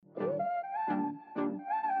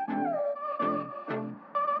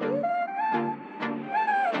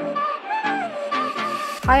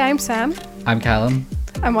Hi, I'm Sam. I'm Callum.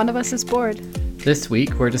 And one of us is bored. This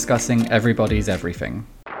week we're discussing Everybody's Everything.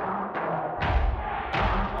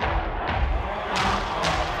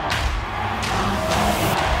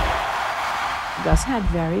 Gus had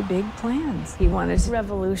very big plans. He wanted to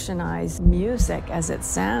revolutionize music as it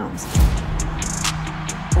sounds.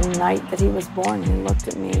 The night that he was born, he looked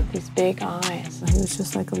at me with these big eyes. He was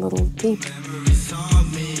just like a little peep.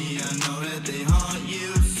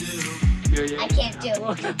 I can't do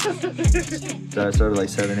it. I started like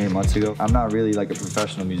 7-8 months ago. I'm not really like a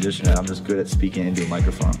professional musician. I'm just good at speaking into a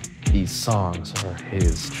microphone. These songs are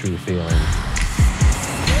his true feelings.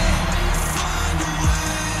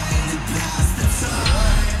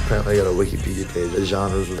 Apparently I got a Wikipedia page. The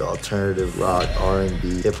genres were alternative rock,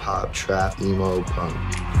 R&B, hip-hop, trap, emo, punk.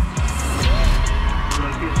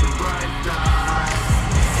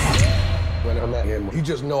 When I met him, you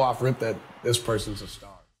just know off rip that this person's a star.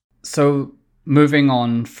 So, moving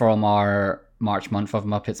on from our March month of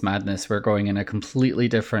Muppets Madness, we're going in a completely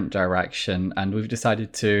different direction, and we've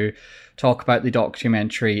decided to talk about the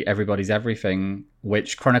documentary Everybody's Everything,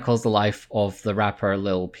 which chronicles the life of the rapper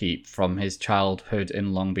Lil Peep from his childhood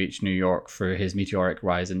in Long Beach, New York, through his meteoric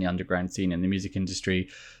rise in the underground scene in the music industry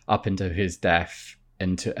up into his death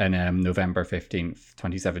in November 15th,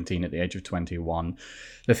 2017, at the age of 21.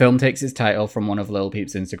 The film takes its title from one of Lil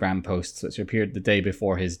Peep's Instagram posts, which appeared the day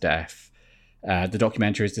before his death. The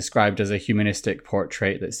documentary is described as a humanistic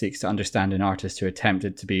portrait that seeks to understand an artist who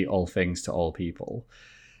attempted to be all things to all people.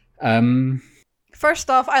 First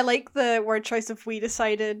off, I like the word choice of we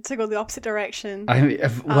decided to go the opposite direction.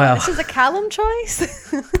 This is a Callum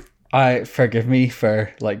choice. Forgive me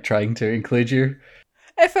for trying to include you.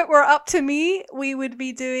 If it were up to me, we would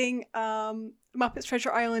be doing Muppets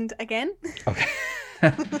Treasure Island again. Okay.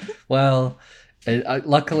 Well,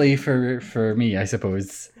 luckily for me, I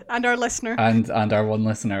suppose, and our listener, and our one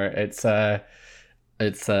listener, it's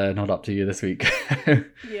not up to you this week.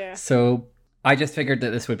 Yeah. So I just figured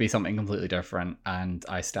that this would be something completely different, and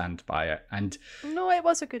I stand by it. And no, it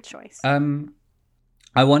was a good choice.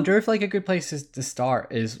 I wonder if a good place to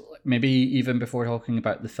start is maybe even before talking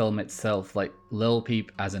about the film itself, Lil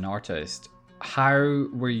Peep as an artist. How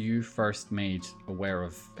were you first made aware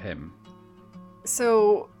of him?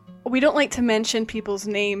 So we don't like to mention people's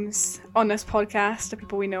names on this podcast, the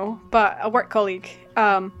people we know, but a work colleague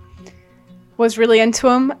was really into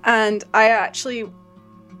him, and I actually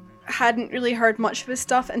hadn't really heard much of his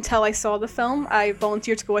stuff until I saw the film. I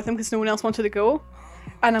volunteered to go with him because no one else wanted to go.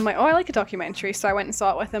 And I'm like, oh, I like a documentary. So I went and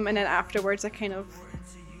saw it with him. And then afterwards, I kind of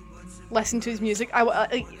listened to his music.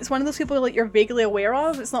 It's one of those people you're vaguely aware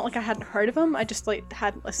of. It's not like I hadn't heard of him. I just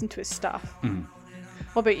hadn't listened to his stuff. Mm.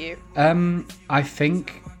 What about you? I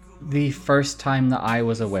think the first time that I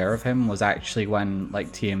was aware of him was actually when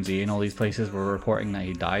TMZ and all these places were reporting that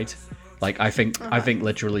he died. I think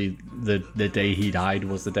literally the day he died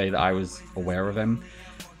was the day that I was aware of him.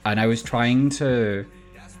 And I was trying to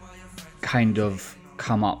kind of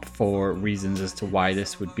come up for reasons as to why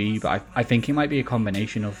this would be, but I think it might be a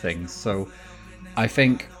combination of things. So I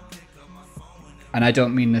think, and I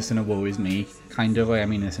don't mean this in a woe is me kind of way, I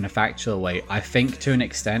mean this in a factual way, I think to an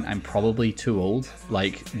extent I'm probably too old.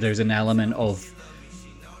 There's an element of,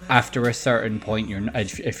 after a certain point,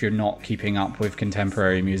 if you're not keeping up with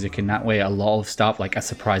contemporary music in that way, a lot of stuff, a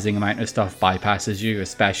surprising amount of stuff bypasses you,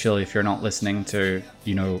 especially if you're not listening to,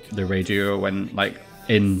 the radio when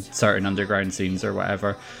in certain underground scenes or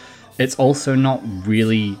whatever. It's also not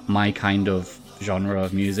really my kind of genre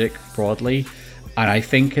of music broadly. And I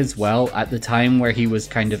think as well, at the time where he was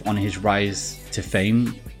kind of on his rise to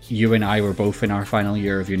fame, you and I were both in our final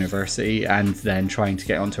year of university and then trying to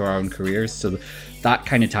get onto our own careers. So that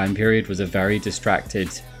kind of time period was a very distracted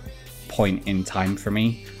point in time for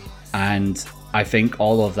me. And I think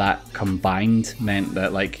all of that combined meant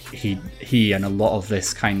that he and a lot of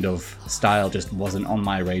this kind of style just wasn't on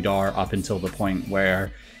my radar up until the point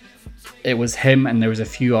where it was him and there was a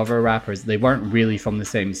few other rappers. They weren't really from the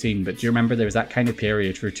same scene, but do you remember there was that kind of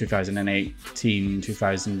period through 2018,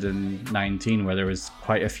 2019 where there was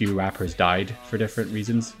quite a few rappers died for different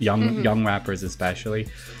reasons, young rappers especially.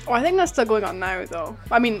 Oh, I think that's still going on now though.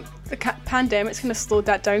 I mean, the pandemic's kind of slowed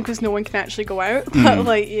that down because no one can actually go out,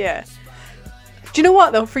 but yeah. Do you know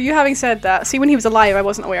what though? For you having said that, see, when he was alive, I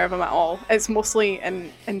wasn't aware of him at all. It's mostly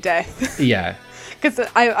in death. Yeah. Because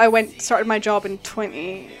I started my job in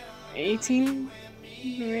 2018,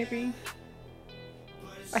 maybe.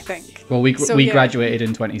 I think. Well, we graduated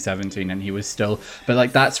in 2017, and he was still,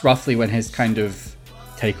 but that's roughly when his kind of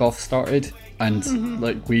takeoff started, and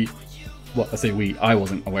I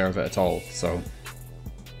wasn't aware of it at all. So,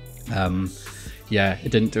 yeah,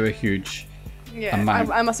 it didn't do a huge Yeah, And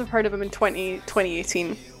I must have heard of him in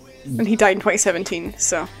 2018, and he died in 2017.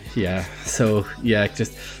 So yeah, so yeah,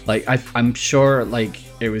 just like I'm sure like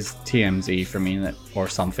it was TMZ for me that, or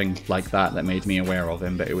something like that made me aware of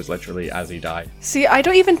him, but it was literally as he died. see, I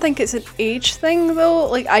don't even think it's an age thing though.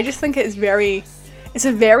 Like I just think it's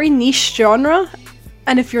a very niche genre,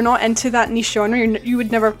 and if you're not into that niche genre, you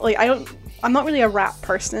would never like. I'm not really a rap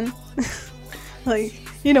person. Like,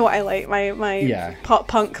 you know what I like, my pop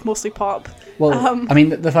punk, mostly pop. Well, I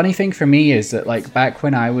mean, the funny thing for me is that like back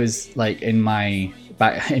when I was like in my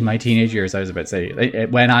teenage years, I was about to say,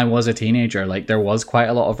 when I was a teenager, like there was quite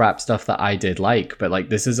a lot of rap stuff that I did like, but like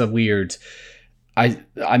this is a weird.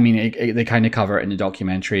 I mean, they kind of cover it in the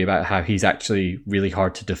documentary about how he's actually really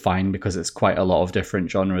hard to define because it's quite a lot of different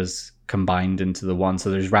genres combined into the one.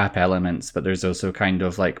 So there's rap elements, but there's also kind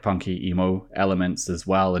of like punky emo elements as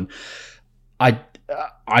well. And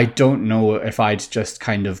I don't know if I'd just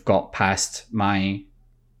kind of got past my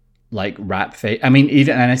like rap phase. I mean,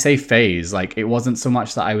 even, and I say phase, like it wasn't so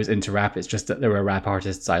much that I was into rap, it's just that there were rap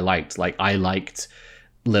artists I liked. Like I liked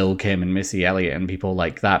Lil Kim and Missy Elliott and people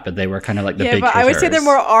like that, but they were kind of like the big hitters. I would say they're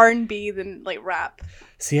more R&B than like rap.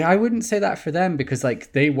 See, I wouldn't say that for them because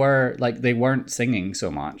like they weren't singing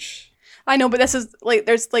so much. I know, but this is like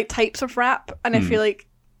there's like types of rap, and I feel like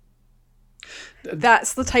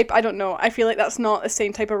that's the type. I don't know. I feel like that's not the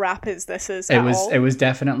same type of rap as this is. It was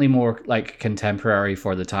definitely more like contemporary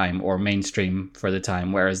for the time or mainstream for the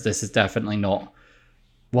time, whereas this is definitely not.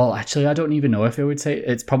 Well, actually, I don't even know if I would say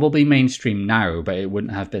it's probably mainstream now, but it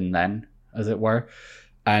wouldn't have been then, as it were.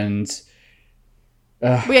 And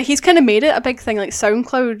but yeah, he's kind of made it a big thing. Like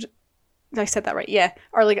SoundCloud, I said that right? Yeah,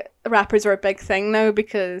 or like rappers are a big thing now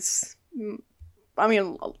because, I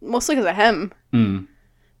mean, mostly because of him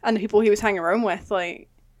and the people he was hanging around with. Like,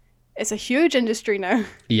 it's a huge industry now.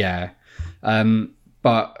 Yeah,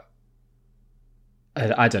 but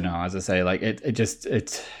I don't know. As I say, like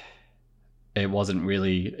it wasn't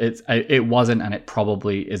really, it wasn't, and it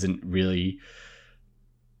probably isn't really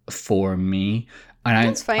for me. And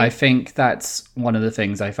that's fine. I think that's one of the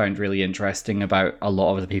things I found really interesting about a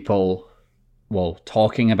lot of the people, well,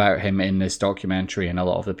 talking about him in this documentary, and a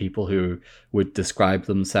lot of the people who would describe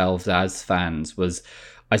themselves as fans, was,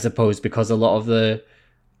 I suppose, because a lot of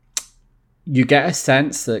you get a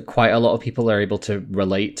sense that quite a lot of people are able to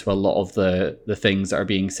relate to a lot of the things that are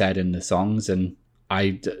being said in the songs, and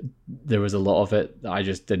there was a lot of it that I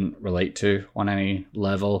just didn't relate to on any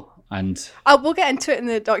level. And we'll get into it in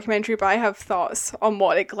the documentary, but I have thoughts on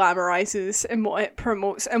what it glamorizes and what it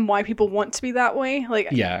promotes and why people want to be that way. Like,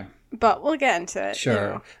 yeah, but we'll get into it.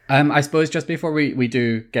 Sure. You know. I suppose just before we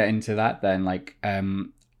do get into that, then, like,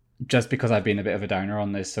 just because I've been a bit of a downer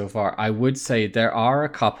on this so far, I would say there are a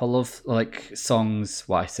couple of like songs.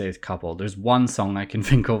 Well, I say a couple. There's one song I can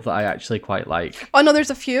think of that I actually quite like. Oh no,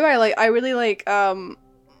 there's a few I like. I really like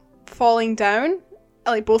Falling Down. I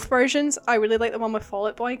like both versions. I really like the one with Fall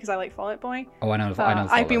Out Boy because I like Fall Out Boy. Oh, I know.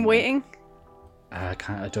 I've Been Waiting. I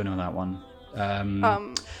don't know that one.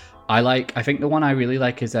 I think the one I really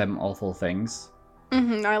like is Awful Things.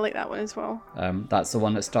 I like that one as well. That's the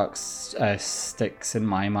one that sticks in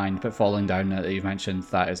my mind. But Falling Down, that you've mentioned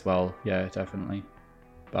that as well. Yeah, definitely.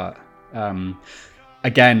 But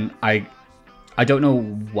again, I don't know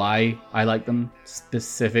why I like them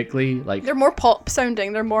specifically. Like, they're more pop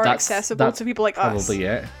sounding. They're more accessible to people like us. Probably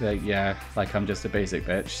it. Like, yeah, like I'm just a basic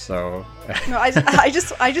bitch. So no, I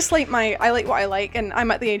just like I like what I like, and I'm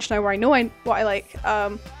at the age now where I know what I like.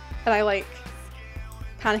 And I like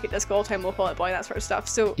Panic at Disco, All Time Low, Fall Out Boy, that sort of stuff.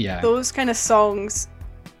 So yeah, those kind of songs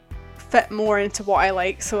fit more into what I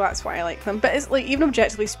like, so that's why I like them. But it's like, even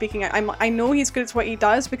objectively speaking, I know he's good at what he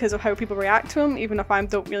does because of how people react to him, even if I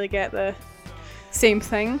don't really get the same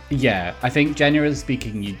thing. Yeah, I think generally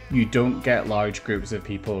speaking, you don't get large groups of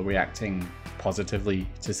people reacting positively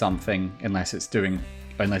to something unless it's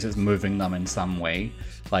moving them in some way.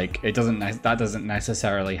 Like, that doesn't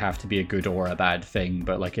necessarily have to be a good or a bad thing,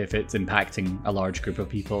 but like if it's impacting a large group of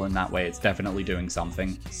people in that way, it's definitely doing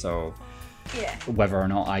something. So yeah, whether or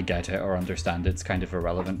not I get it or understand it's kind of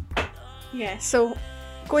irrelevant. Yeah, so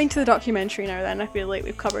going to the documentary now then, I feel like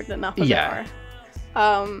we've covered enough of it.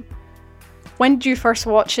 When did you first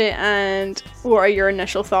watch it, and what are your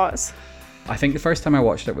initial thoughts? I think the first time I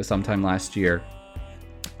watched it was sometime last year,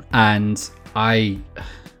 and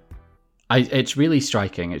it's really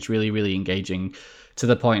striking. It's really, really engaging, to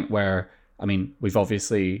the point where, I mean, we've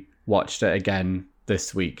obviously watched it again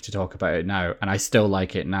this week to talk about it now, and I still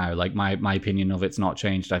like it now. Like, my opinion of it's not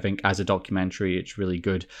changed. I think as a documentary, it's really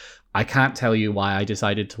good. I can't tell you why I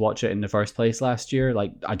decided to watch it in the first place last year.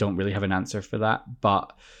 Like, I don't really have an answer for that,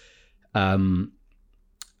 but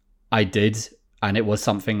I did, And it was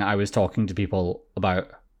something that I was talking to people about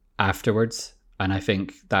afterwards. And I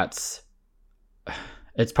think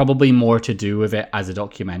it's probably more to do with it as a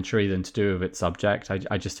documentary than to do with its subject.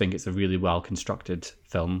 I just think it's a really well constructed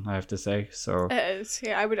film, I have to say. So It is.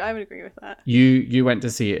 Yeah, I would agree with that. you went to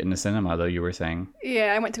see it in the cinema, though, you were saying.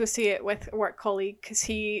 Yeah, I went to go see it with a work colleague because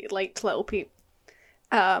he liked Little Peep.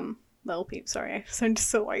 Little Peep, sorry, I sound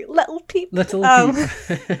so white. Little Peep. Little Peep.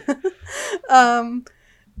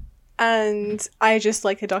 And I just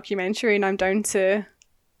like a documentary, and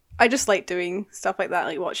I just like doing stuff like that,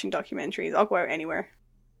 like watching documentaries. I'll go out anywhere.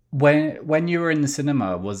 When you were in the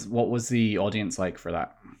cinema, what was the audience like for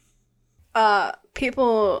that?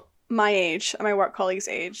 People my age, my work colleague's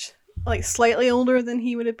age, like slightly older than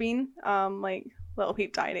he would have been. Like Little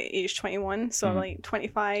Peep died at age 21, so like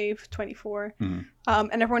 25, 24. And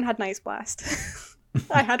everyone had an ice blast.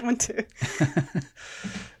 I had one too.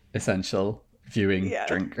 Essential viewing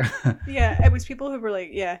drink. Yeah, it was people who were like,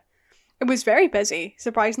 yeah. It was very busy,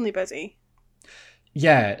 surprisingly busy.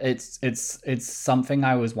 Yeah, it's something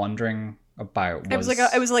I was wondering about. It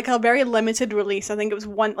was like a very limited release. I think it was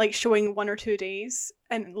showing 1 or 2 days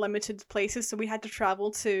in limited places. So we had to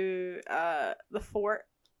travel to the fort,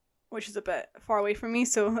 which is a bit far away from me.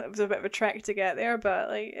 So it was a bit of a trek to get there. But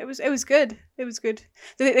like it was good. It was good.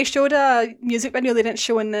 They showed a music video they didn't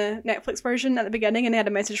show in the Netflix version at the beginning, and they had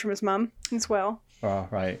a message from his mum as well. Oh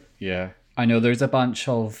right, yeah. I know there's a bunch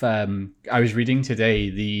of. I was reading today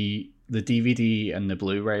the DVD and the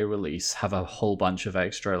Blu-ray release have a whole bunch of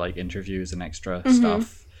extra like interviews and extra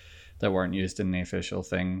stuff that weren't used in the official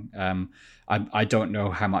thing. I don't know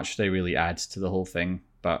how much they really add to the whole thing,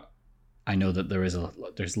 but I know that there's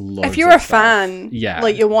loads. If you're a fan, yeah,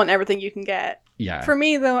 like you want everything you can get. Yeah. For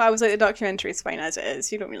me though, I was like the documentary is fine as it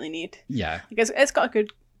is. You don't really need. Yeah. Because it's got a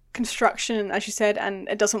good construction, as you said, and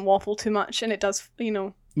it doesn't waffle too much, and it does,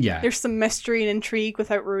 Yeah. There's some mystery and intrigue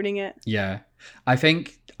without ruining it. Yeah. I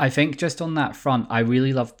think just on that front, I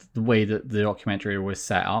really loved the way that the documentary was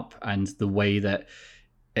set up and the way that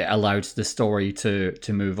it allowed the story to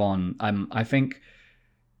move on. I think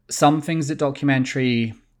some things that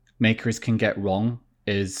documentary makers can get wrong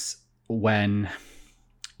is when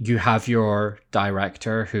you have your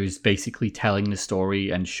director who's basically telling the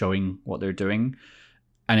story and showing what they're doing.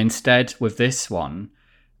 And instead, with this one,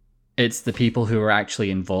 it's the people who are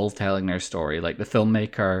actually involved telling their story. Like the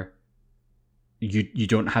filmmaker, you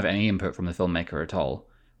don't have any input from the filmmaker at all,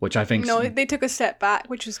 which I think... No, they took a step back,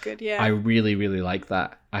 which is good, yeah. I really, really like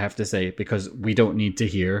that, I have to say, because we don't need to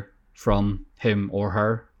hear from him or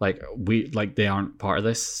her. They aren't part of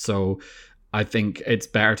this. So I think it's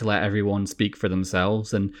better to let everyone speak for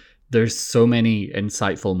themselves. And there's so many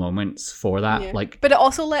insightful moments for that. Yeah. Like, but it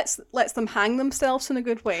also lets them hang themselves in a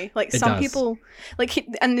good way. Like some people,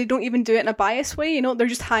 and they don't even do it in a biased way. They're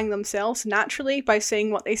just hang themselves naturally by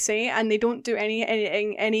saying what they say, and they don't do any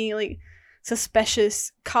editing, any like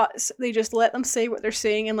suspicious cuts. They just let them say what they're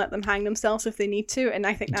saying and let them hang themselves if they need to. And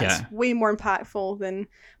I think that's way more impactful than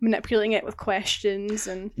manipulating it with questions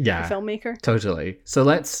and the filmmaker. Totally. So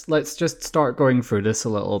let's just start going through this a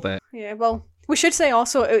little bit. Yeah. Well. We should say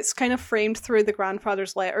also it's kind of framed through the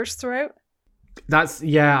grandfather's letters throughout.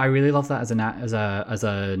 I really love that as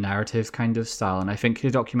a narrative kind of style, and I think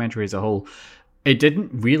the documentary as a whole, it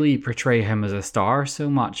didn't really portray him as a star so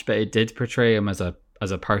much, but it did portray him as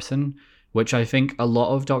a person, which I think a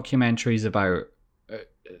lot of documentaries about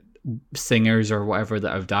singers or whatever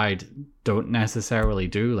that have died don't necessarily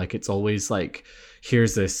do. Like it's always like,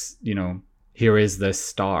 here's this, here is this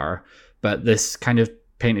star, but this kind of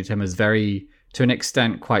painted him as very, to an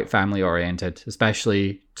extent, quite family oriented,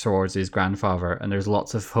 especially towards his grandfather. And there's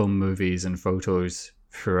lots of home movies and photos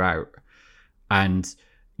throughout. And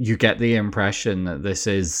you get the impression that this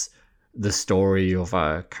is the story of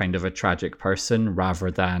a kind of a tragic person rather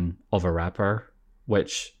than of a rapper,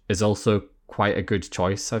 which is also quite a good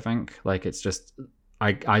choice, I think. Like it's just,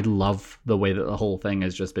 I love the way that the whole thing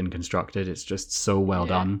has just been constructed. It's just so well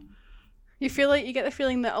done. You get the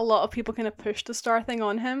feeling that a lot of people kind of pushed the star thing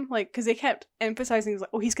on him, like, because they kept emphasizing, like,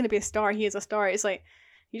 oh, he's going to be a star, he is a star. It's like,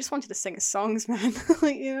 you just wanted to sing his songs, man.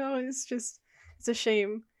 It's a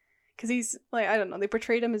shame. Because he's, like, I don't know, they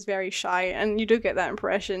portrayed him as very shy, and you do get that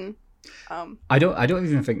impression. I don't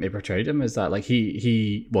even think they portrayed him as that. Like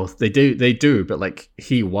well, they do, but like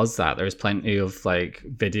he was that. There's plenty of like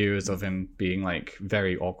videos of him being like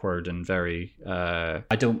very awkward and very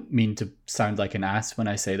I don't mean to sound like an ass when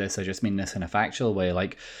I say this, I just mean this in a factual way.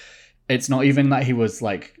 Like it's not even that he was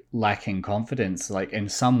like lacking confidence. Like in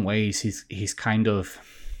some ways he's kind of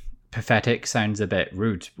pathetic, sounds a bit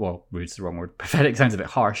rude. Well, rude's the wrong word. Pathetic sounds a bit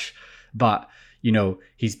harsh, but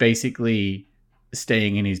he's basically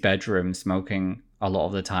staying in his bedroom smoking a lot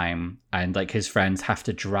of the time, and like his friends have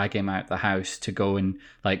to drag him out the house to go and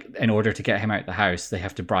like, in order to get him out the house, they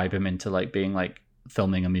have to bribe him into like being like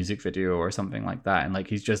filming a music video or something like that. And like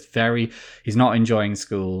he's not enjoying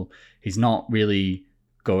school, he's not really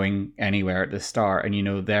going anywhere at the start,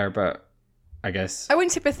 and but I guess I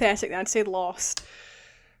wouldn't say pathetic, I'd say lost.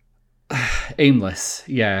 Aimless.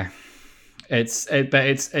 Yeah, but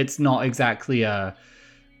it's not exactly a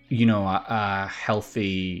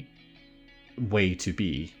healthy way to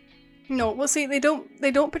be. No, well, see, they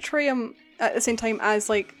don't portray him at the same time as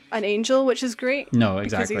like an angel, which is great. No,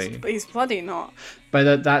 exactly. Because he's bloody not.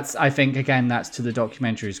 But that's, I think, again, that's to the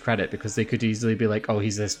documentary's credit, because they could easily be like, oh,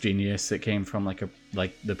 he's this genius that came from like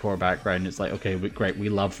the poor background. It's like, okay, great, we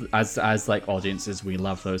love, as like audiences, we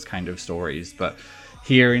love those kind of stories. But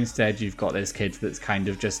here instead, you've got this kid that's kind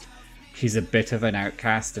of just, he's a bit of an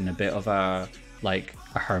outcast and a bit of a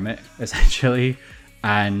hermit, essentially,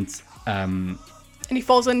 and he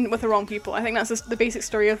falls in with the wrong people. I think that's the basic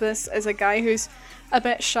story of this, is a guy who's a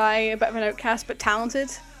bit shy, a bit of an outcast, but talented,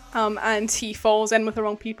 and he falls in with the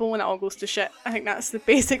wrong people and it all goes to shit. I think that's the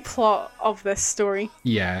basic plot of this story.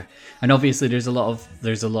 Yeah, and obviously there's a lot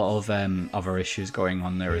of other issues going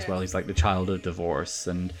on there as well. He's like the child of divorce,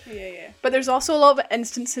 and yeah. But there's also a lot of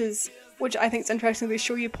instances, which I think is interesting. They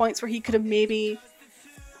show you points where he could have maybe,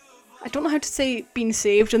 I don't know how to say been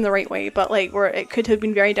saved in the right way, but like where it could have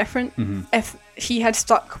been very different if he had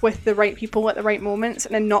stuck with the right people at the right moments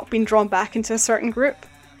and then not been drawn back into a certain group,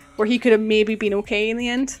 where he could have maybe been okay in the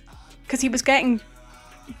end, because he was getting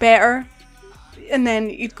better and then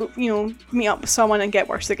you'd go, meet up with someone and get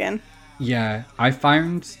worse again. Yeah, I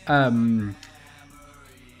found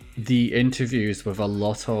the interviews with a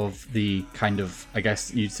lot of the kind of, I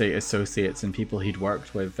guess you'd say, associates and people he'd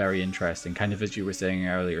worked with very interesting. Kind of as you were saying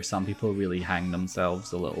earlier, some people really hang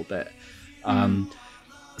themselves a little bit.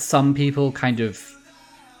 Some people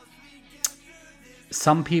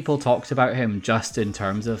talked about him just in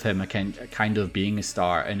terms of him kind of being a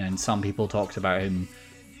star, and then some people talked about him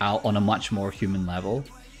out on a much more human level.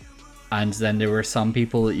 And then there were some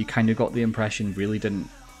people that you kind of got the impression really didn't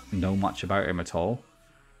know much about him at all.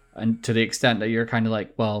 And to the extent that you're kind of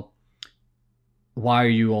like, well, why are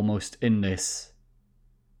you almost in this?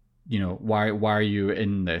 Why are you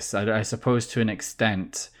in this? I suppose to an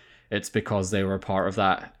extent, it's because they were part of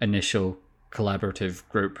that initial collaborative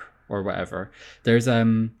group or whatever. There's a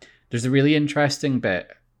really interesting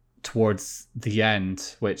bit towards the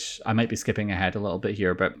end, which I might be skipping ahead a little bit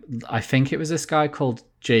here, but I think it was this guy called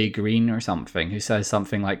Jay Green or something who says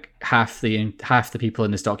something like half the people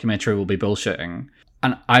in this documentary will be bullshitting.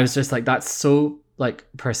 And I was just like, that's so, like,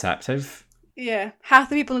 perceptive. Yeah, half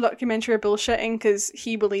the people in the documentary are bullshitting because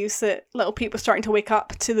he believes that little Pete was starting to wake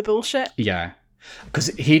up to the bullshit. Yeah. Because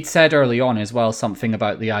he'd said early on as well something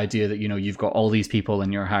about the idea that, you've got all these people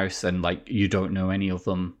in your house and, like, you don't know any of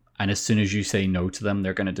them. And as soon as you say no to them,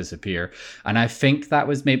 they're going to disappear. And I think that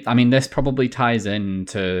was maybe... I mean, this probably ties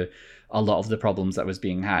into a lot of the problems that was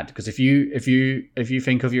being had, because if you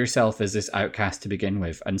think of yourself as this outcast to begin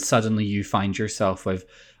with, and suddenly you find yourself with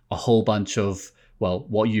a whole bunch of, well,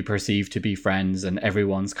 what you perceive to be friends, and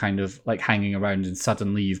everyone's kind of like hanging around, and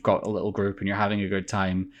suddenly you've got a little group and you're having a good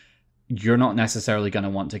time, you're not necessarily going to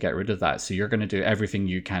want to get rid of that, so you're going to do everything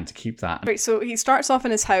you can to keep that. Right, so he starts off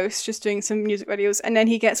in his house just doing some music videos, and then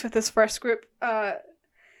he gets with this first group.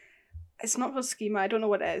 It's not called Schema, I don't know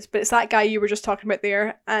what it is, but it's that guy you were just talking about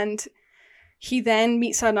there, and he then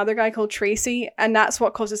meets another guy called Tracy, and that's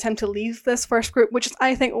what causes him to leave this first group, which is,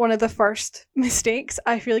 I think, one of the first mistakes.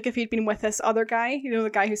 I feel like if he'd been with this other guy,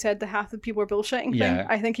 the guy who said the half the people were bullshitting thing,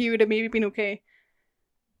 I think he would have maybe been okay.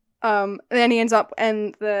 Then he ends up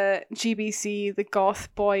in the GBC, the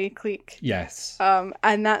goth boy clique. Yes.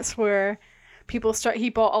 And that's where people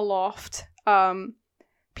he bought a loft.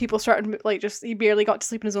 People started, he barely got to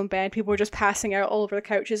sleep in his own bed. People were just passing out all over the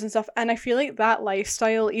couches and stuff. And I feel like that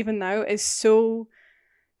lifestyle, even now, is so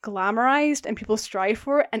glamorized and people strive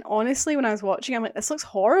for it. And honestly, when I was watching, I'm like, this looks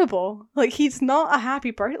horrible. Like, he's not a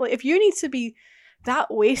happy person. Like, if you need to be that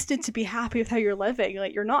wasted to be happy with how you're living,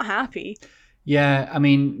 like, you're not happy. Yeah, I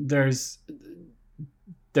mean, there's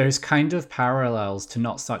kind of parallels to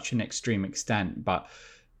not such an extreme extent, but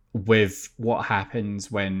with what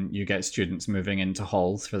happens when you get students moving into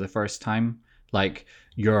halls for the first time. Like,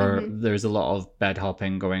 there's a lot of bed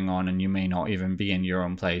hopping going on, and you may not even be in your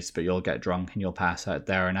own place, but you'll get drunk and you'll pass out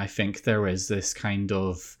there. And I think there is this kind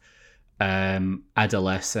of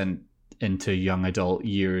adolescent into young adult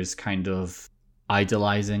years kind of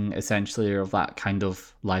idolizing essentially of that kind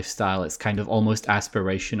of lifestyle. It's kind of almost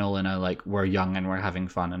aspirational in a like, we're young and we're having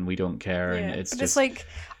fun and we don't care. Yeah, And it's but just it's like,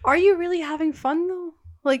 are you really having fun though?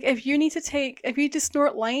 Like, if you just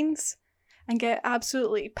snort lines and get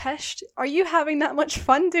absolutely pissed, are you having that much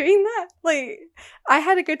fun doing that? Like, I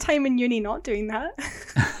had a good time in uni not doing that.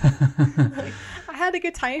 Like, I had a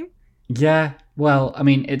good time. Yeah, well, I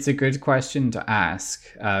mean, it's a good question to ask.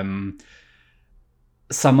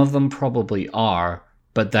 Some of them probably are,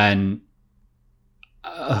 but then,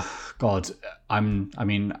 God, I'm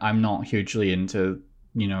not hugely into,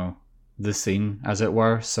 the scene, as it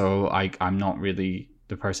were, so I'm not really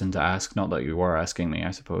the person to ask. Not that you were asking me,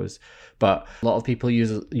 I suppose, but a lot of people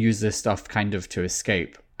use this stuff kind of to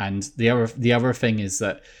escape. And the other thing is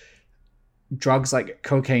that drugs like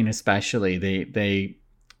cocaine, especially, they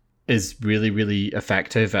is really, really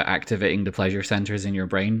effective at activating the pleasure centers in your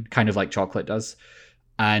brain, kind of like chocolate does.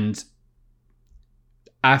 And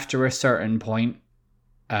after a certain point,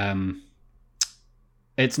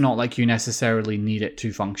 it's not like you necessarily need it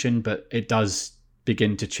to function, but it does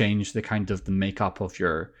begin to change the kind of the makeup of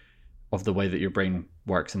the way that your brain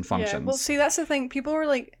works and functions. Yeah, well, see, that's the thing. People are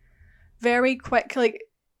like very quick. Like,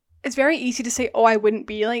 it's very easy to say, "Oh, I wouldn't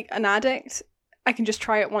be like an addict. I can just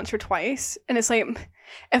try it once or twice." And it's like,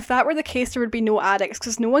 if that were the case, there would be no addicts,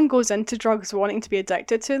 because no one goes into drugs wanting to be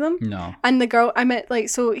addicted to them. No. And the girl I met, like,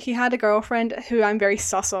 so he had a girlfriend who I'm very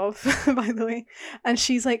sus of, by the way, and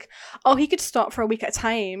she's like, "Oh, he could stop for a week at a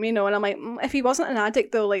time, And I'm like, if he wasn't an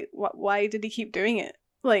addict though, like, why did he keep doing it?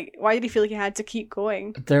 Like, why did he feel like he had to keep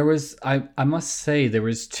going? There was, I must say, there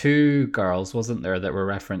was 2 girls, wasn't there, that were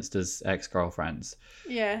referenced as ex-girlfriends.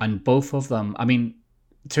 Yeah. And both of them, I mean,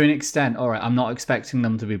 to an extent, all right, I'm not expecting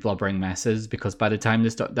them to be blubbering messes, because by the time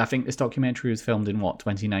I think this documentary was filmed in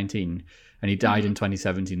 2019, and he died in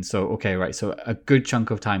 2017. So, okay, right. So a good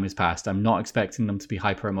chunk of time has passed. I'm not expecting them to be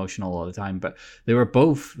hyper emotional all the time, but they were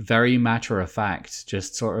both very matter of fact,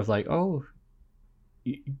 just sort of like, oh,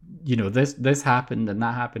 this happened and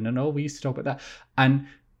that happened, and oh, we used to talk about that. And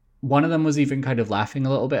one of them was even kind of laughing a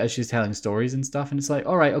little bit as she's telling stories and stuff. And it's like,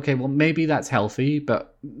 all right, okay, well, maybe that's healthy,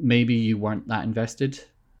 but maybe you weren't that invested.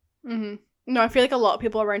 Mm-hmm. No, I feel like a lot of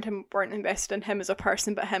people around him weren't invested in him as a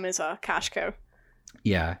person, but him as a cash cow.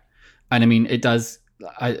 Yeah. And I mean, it does,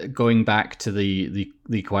 going back to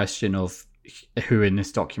the question of who in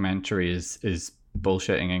this documentary is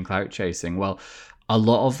bullshitting and clout chasing. Well, a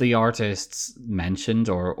lot of the artists mentioned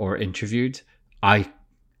or interviewed,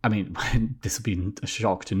 I mean, this will be a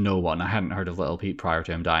shock to no one. I hadn't heard of Little Peep prior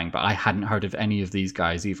to him dying, but I hadn't heard of any of these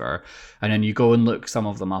guys either. And then you go and look some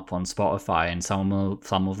of them up on Spotify, and some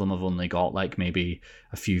of them have only got like maybe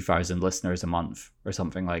a few thousand listeners a month or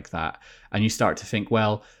something like that. And you start to think,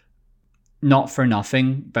 well, not for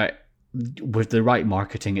nothing, but with the right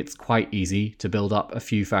marketing, it's quite easy to build up a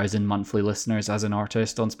few thousand monthly listeners as an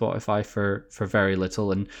artist on Spotify for very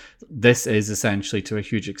little. And this is essentially, to a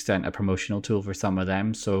huge extent, a promotional tool for some of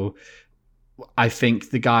them. So I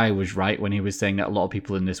think the guy was right when he was saying that a lot of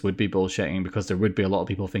people in this would be bullshitting, because there would be a lot of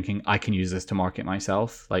people thinking, I can use this to market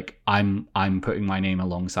myself. Like, I'm putting my name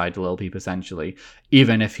alongside the Lil Peep, essentially,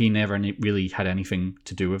 even if he never really had anything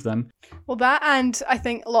to do with them. Well, that, and I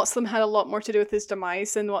think lots of them had a lot more to do with his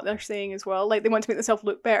demise than what they're saying as well. Like, they want to make themselves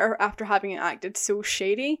look better after having acted so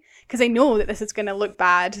shady, because they know that this is going to look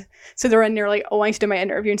bad. So they're in there like, oh, I need to do my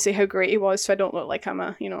interview and say how great he was, so I don't look like I'm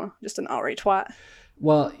a, just an outright twat.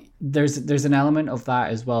 Well, there's an element of that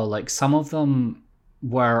as well. Like, some of them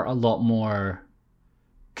were a lot more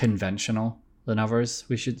conventional than others,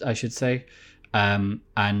 I should say.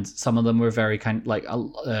 And some of them were very kind of like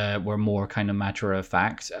were more kind of matter of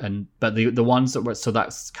fact, but the ones that were, so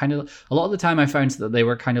that's kind of a lot of the time I found that they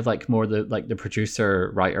were kind of like more the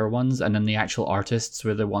producer writer ones, and then the actual artists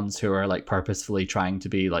were the ones who are like purposefully trying to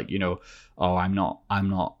be like, oh, I'm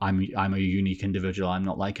a unique individual, I'm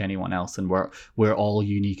not like anyone else, and we're all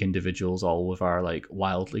unique individuals, all with our like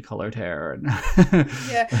wildly colored hair. And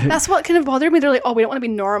yeah, that's what kind of bothered me. They're like, oh, we don't want to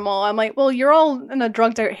be normal. I'm like, well, you're all in a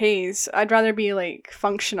drugged out haze. I'd rather be like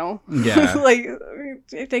functional. Yeah. Like,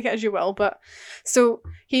 take it as you will. But so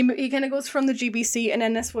he kind of goes from the GBC, and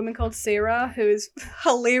then this woman called Sarah, who is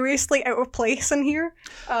hilariously out of place in here,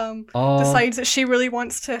 decides that she really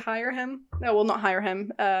wants to hire him. No, well, not hire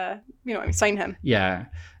him. Sign him. Yeah.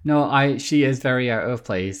 No, she is very out of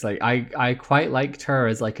place. Like, I quite liked her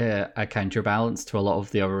as like a counterbalance to a lot of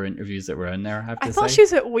the other interviews that were in there, I thought she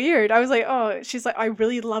was a bit weird. I was like, oh, she's like, I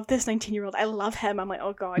really love this 19-year-old. I love him. I'm like,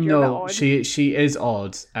 oh god, you're a bit odd. she is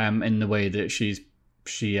odd in the way that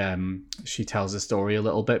she tells a story a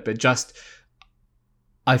little bit, but just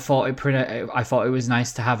I thought it was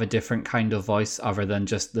nice to have a different kind of voice other than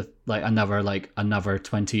just another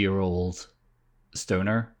 20-year-old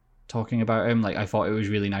stoner talking about him. Like, I thought it was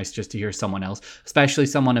really nice just to hear someone else, especially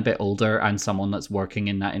someone a bit older and someone that's working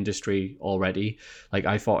in that industry already. Like,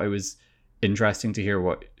 I thought it was interesting to hear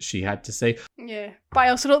what she had to say. Yeah, but I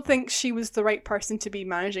also don't think she was the right person to be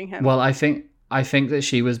managing him. Well, I think that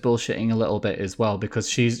she was bullshitting a little bit as well, because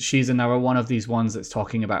she's another one of these ones that's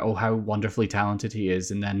talking about how wonderfully talented he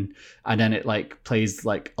is, and then it like plays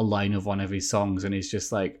like a line of one of his songs, and he's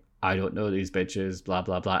just like, I don't know these bitches, blah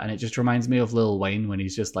blah blah, and it just reminds me of Lil Wayne when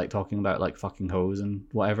he's just like talking about like fucking hoes and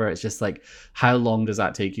whatever. It's just like, how long does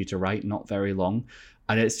that take you to write? Not very long.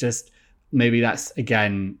 And it's just, maybe that's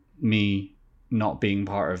again me not being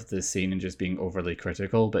part of the scene and just being overly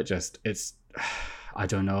critical, but just it's. I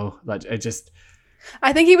don't know. Like,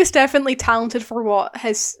 I think he was definitely talented for what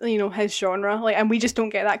his genre. Like, and we just don't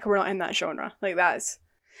get that because we're not in that genre. Like, that's.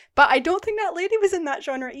 But I don't think that lady was in that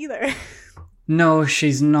genre either. No,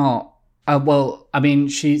 she's not. Well, I mean,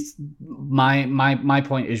 she's my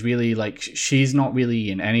point is really like, she's not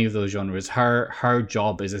really in any of those genres. Her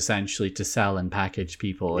job is essentially to sell and package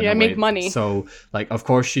people. Yeah, make money. So, like, of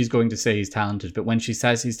course, she's going to say he's talented, but when she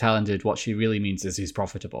says he's talented, what she really means is he's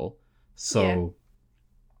profitable. So. Yeah.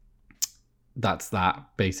 That's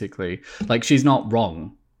that, basically. Like, she's not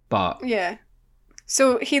wrong, but... Yeah.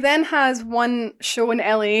 So he then has one show in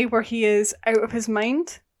LA where he is out of his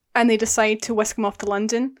mind, and they decide to whisk him off to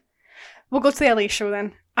London. We'll go to the LA show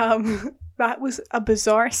then. That was a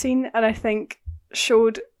bizarre scene, and I think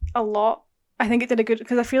showed a lot. I think it did a good...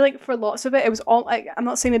 Because I feel like for lots of it, it was all... Like, I'm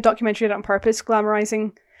not saying the documentary did it on purpose,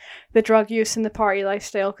 glamorizing the drug use and the party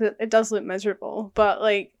lifestyle, because it does look miserable, but,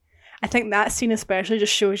 like... I think that scene especially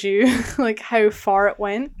just shows you like how far it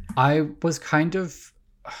went. I was kind of...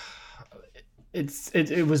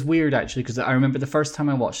 It was weird, actually, because I remember the first time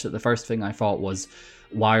I watched it, the first thing I thought was,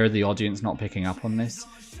 why are the audience not picking up on this?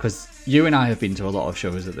 Because you and I have been to a lot of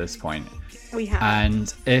shows at this point. We have.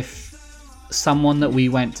 And if someone that we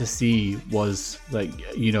went to see was, like,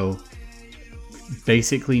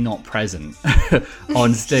 basically not present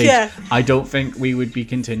on stage, yeah. I don't think we would be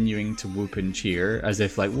continuing to whoop and cheer as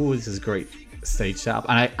if like, whoa, this is great stage setup.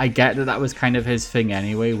 And I get that was kind of his thing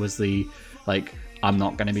anyway, was the like, I'm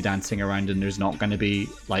not going to be dancing around and there's not going to be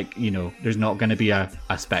like, there's not going to be a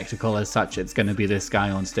spectacle as such. It's going to be this guy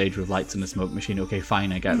on stage with lights and a smoke machine. Okay,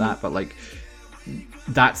 fine, I get that, but like,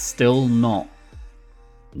 that's still not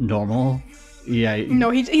normal. Yeah.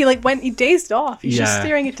 No, he like he dazed off. He's just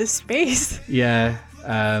staring into space. Yeah.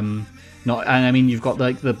 Not, and I mean, you've got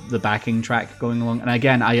like the backing track going along, and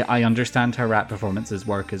again, I understand how rap performances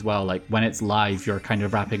work as well. Like when it's live, you're kind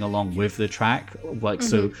of rapping along with the track, like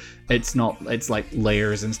so it's like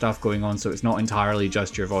layers and stuff going on. So it's not entirely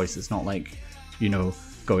just your voice. It's not like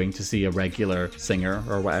going to see a regular singer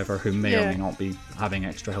or whatever who may or may not be having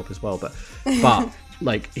extra help as well. But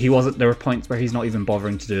like he wasn't. There were points where he's not even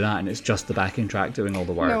bothering to do that, and it's just the backing track doing all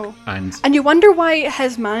the work. No. And you wonder why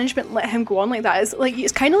his management let him go on like that.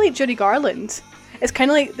 It's kind of like Judy Garland. It's kind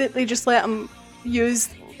of like they just let him use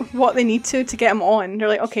what they need to get him on. They're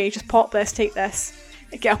like, okay, just pop this, take this,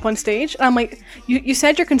 get up on stage. And I'm like, you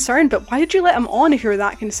said you're concerned, but why did you let him on if you're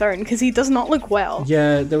that concerned? Because he does not look well.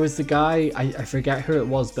 Yeah, there was the guy, I forget who it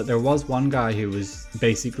was, but there was one guy who was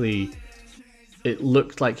basically, it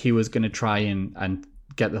looked like he was going to try and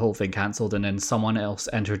get the whole thing cancelled, and then someone else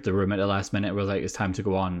entered the room at the last minute, was like, it's time to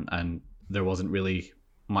go on, and there wasn't really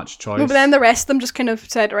much choice. No, but then the rest of them just kind of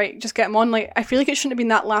said, right, just get him on. Like, I feel like it shouldn't have been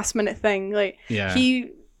that last minute thing. Like,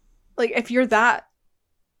 he, like, if you're that,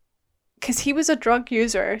 because he was a drug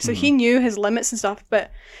user, so he knew his limits and stuff,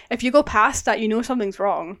 but if you go past that, something's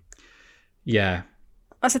wrong. Yeah.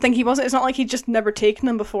 That's the thing, it's not like he'd just never taken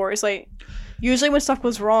them before. It's like, usually when stuff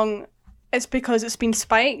goes wrong, it's because it's been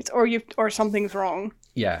spiked or something's wrong.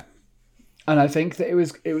 Yeah. And I think that it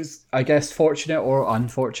was I guess fortunate or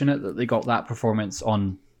unfortunate that they got that performance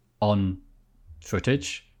on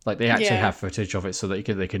footage. Like they actually have footage of it so that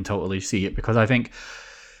they can totally see it, because I think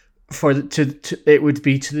it would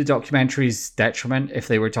be to the documentary's detriment if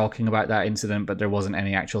they were talking about that incident but there wasn't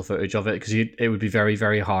any actual footage of it, because it would be very,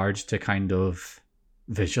 very hard to kind of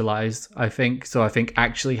visualize, I think. So I think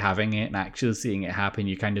actually having it and actually seeing it happen,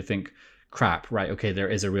 you kind of think, crap, right, okay, there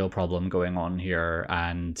is a real problem going on here,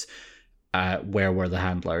 and where were the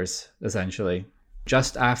handlers, essentially.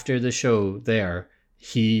 Just after the show there,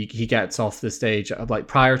 he gets off the stage, like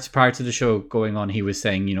prior to the show going on, he was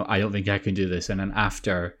saying, I don't think I can do this, and then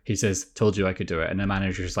after he says, told you I could do it, and the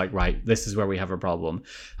manager's like, right, this is where we have a problem.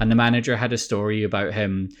 And the manager had a story about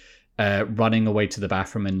him running away to the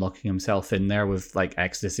bathroom and locking himself in there with like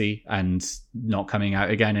ecstasy and not coming out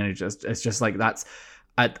again. And it's just like, that's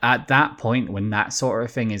at that point when that sort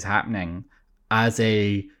of thing is happening, as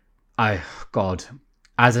a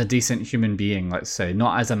decent human being, let's say,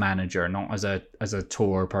 not as a manager, not as a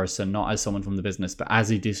tour person, not as someone from the business, but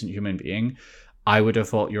as a decent human being, I would have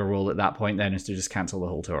thought your role at that point then is to just cancel the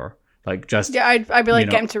whole tour. Like, just... Yeah, I'd be like,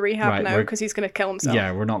 get him to rehab now, because he's going to kill himself.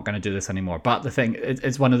 Yeah, we're not going to do this anymore. But the thing,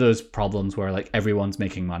 it's one of those problems where, like, everyone's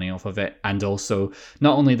making money off of it. And also,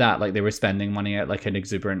 not only that, like, they were spending money at, like, an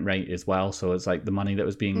exuberant rate as well. So it's like the money that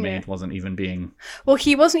was being made wasn't even being... Well,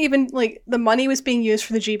 he wasn't even, like, the money was being used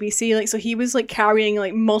for the GBC. Like, so he was, like, carrying,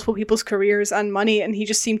 like, multiple people's careers and money. And he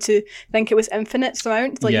just seemed to think it was infinite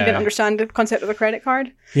amount. Like, he didn't understand the concept of a credit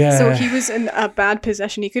card. Yeah. So he was in a bad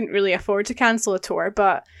position. He couldn't really afford to cancel a tour.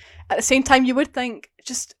 But... at the same time, you would think,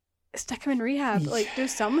 just stick him in rehab, like, do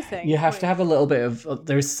something. You have to have a little bit of...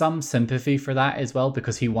 there's some sympathy for that as well,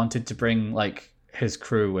 because he wanted to bring, like, his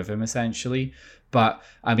crew with him, essentially. But,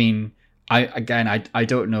 I mean, I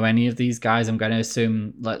don't know any of these guys. I'm going to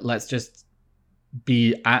assume, let's just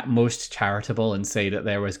be at most charitable and say that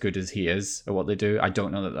they're as good as he is at what they do. I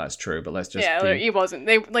don't know that that's true, but let's just... Yeah, he wasn't.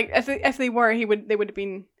 They, like, if they were, they would have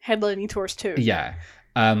been headlining tours too. Yeah.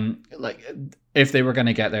 Like, if they were going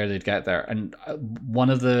to get there, they'd get there. And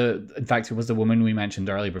in fact, it was the woman we mentioned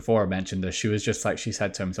earlier before mentioned this. She was just like, she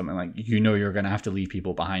said to him something like, you're going to have to leave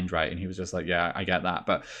people behind, right? And he was just like, yeah, I get that.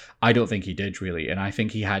 But I don't think he did really. And I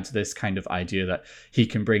think he had this kind of idea that he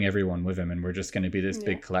can bring everyone with him and we're just going to be this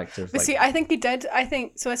big collective. But see, I think he did.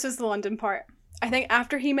 So this is the London part. I think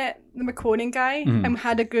after he met the recording guy and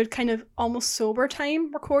had a good kind of almost sober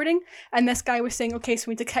time recording, and this guy was saying, okay, so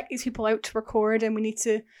we need to kick these people out to record, and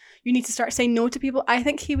you need to start saying no to people. I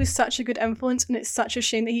think he was such a good influence, and it's such a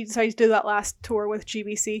shame that he decided to do that last tour with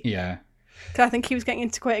GBC. Yeah. Because I think he was getting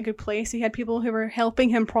into quite a good place. He had people who were helping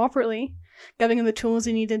him properly, giving him the tools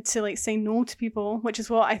he needed to, like, say no to people, which is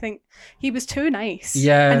what I think. He was too nice.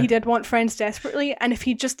 Yeah. And he did want friends desperately, and if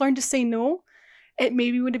he just learned to say no, it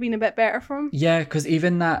maybe would have been a bit better for him. Yeah, because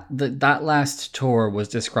even that last tour was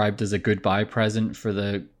described as a goodbye present for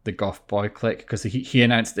the Goth Boy clique, because he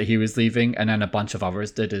announced that he was leaving, and then a bunch of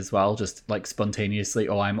others did as well, just like spontaneously,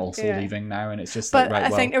 I'm also leaving now, and it's just but like, I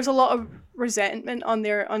think there was a lot of resentment on the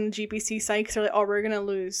GBC side, because they're like, we're going to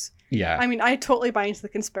lose. Yeah. I mean, I totally buy into the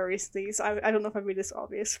conspiracies. I don't know if I made this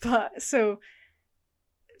obvious, but so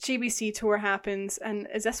GBC tour happens, and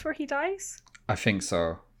is this where he dies? I think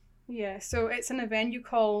so. Yeah, so it's in a venue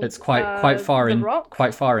called... It's quite far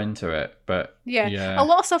into it, but yeah. A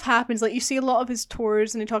lot of stuff happens. Like, you see a lot of his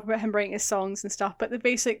tours, and they talk about him writing his songs and stuff. But the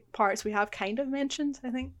basic parts we have kind of mentioned, I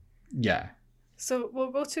think. Yeah. So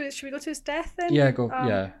we'll go to... Should we go to his death then? Yeah, go.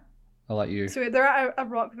 Yeah, I'll let you. So they're at a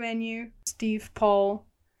rock venue. Steve Paul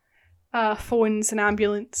phones an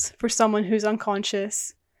ambulance for someone who's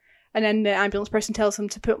unconscious, and then the ambulance person tells him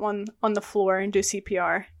to put one on the floor and do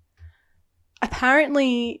CPR.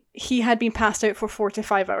 Apparently, he had been passed out for 4 to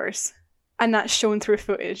 5 hours, and that's shown through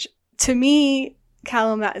footage. To me,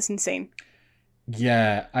 Callum, that is insane.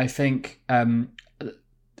 Yeah, I think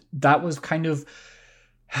that was kind of...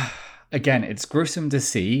 Again, it's gruesome to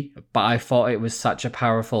see, but I thought it was such a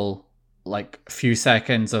powerful, like, few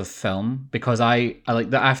seconds of film, because I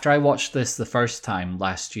like that. After I watched this the first time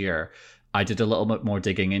last year, I did a little bit more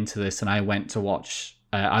digging into this, and I went to watch...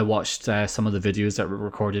 I watched some of the videos that were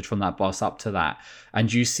recorded from that bus up to that,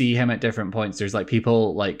 and you see him at different points. There's like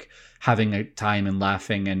people like having a time and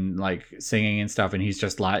laughing and like singing and stuff, and he's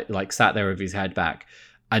just like sat there with his head back,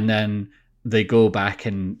 and then they go back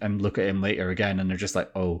and look at him later again, and they're just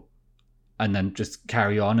like, oh, and then just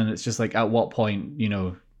carry on, and it's just like, at what point,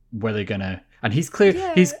 were they gonna? And he's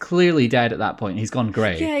clearly dead at that point. He's gone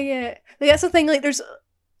grey. Yeah. Like, that's the thing. Like,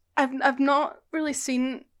 I've not really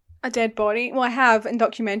seen a dead body. Well, I have in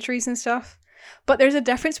documentaries and stuff, but there's a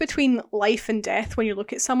difference between life and death when you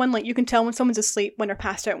look at someone. Like, you can tell when someone's asleep, when they're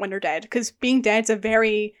passed out, when they're dead, because being dead's a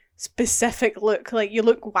very specific look. Like, you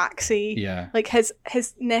look waxy. Yeah. Like, his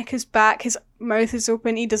neck is back, his mouth is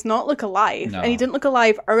open. He does not look alive. No. And he didn't look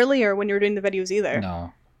alive earlier when you were doing the videos either.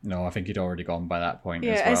 No, I think he'd already gone by that point.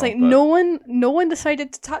 Yeah, as well, it's like, but... no one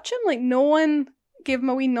decided to touch him. Like, no one gave him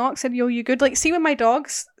a wee knock, said, yo, you good? Like, see when my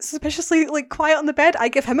dog's suspiciously, like, quiet on the bed, I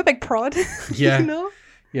give him a big prod. Yeah.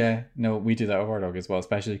 Yeah, no, we do that with our dog as well,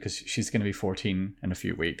 especially because she's going to be 14 in a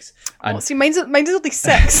few weeks. And see, mine's only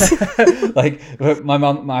 6. Like, my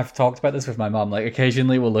mum, I've talked about this with my mum, like,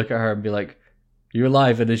 occasionally we'll look at her and be like, you're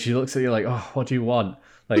alive, and then she looks at you like, oh, what do you want?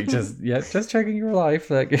 Like, just checking your life.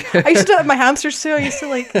 Like, I used to do it with my hamsters too. I used to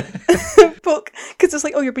like poke, because it's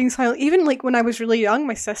like, oh, you're being silent. Even like when I was really young,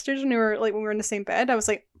 my sisters, when we were in the same bed, I was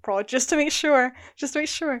like prod just to make sure. Just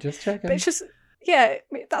checking. But it's just, yeah,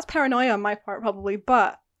 that's paranoia on my part probably,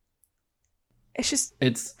 but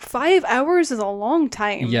it's 5 hours is a long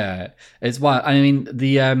time. Yeah, it's wild. I mean,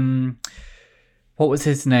 the what was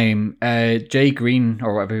his name? Jay Green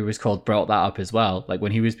or whatever he was called brought that up as well. Like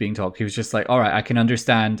when he was being talked, he was just like, all right, I can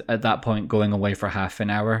understand at that point going away for half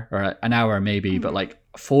an hour or an hour maybe, but like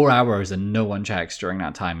 4 hours and no one checks during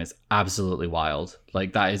that time is absolutely wild.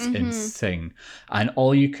 Like that is insane. And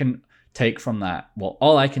all you can take from that, well,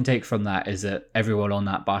 all I can take from that is that everyone on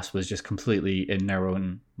that bus was just completely in their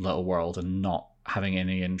own little world and not having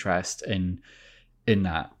any interest in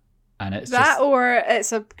that. And it's that, just, or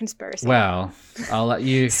it's a conspiracy. well, I'll let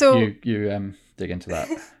you you dig into that.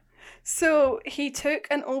 So he took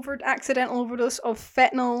an accidental overdose of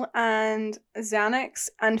fentanyl and Xanax.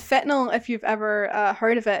 And fentanyl, if you've ever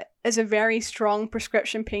heard of it, is a very strong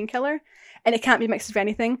prescription painkiller, and it can't be mixed with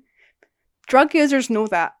anything. Drug users know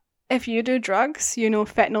that. If you do drugs, you know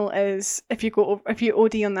fentanyl is, if you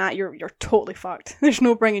OD on that, you're totally fucked. There's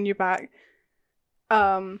no bringing you back.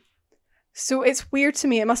 So it's weird to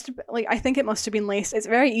me. It must have, like, I think it must have been laced. It's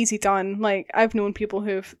very easy done. Like, I've known people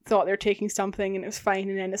who've thought they're taking something and it was fine,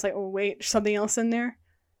 and then it's like, oh wait, there's something else in there.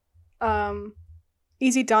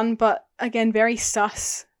 Easy done, but again, very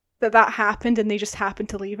sus that happened, and they just happened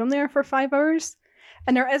to leave him there for 5 hours.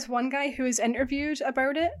 And there is one guy who is interviewed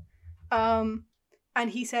about it, and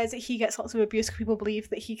he says that he gets lots of abuse because people believe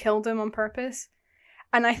that he killed him on purpose.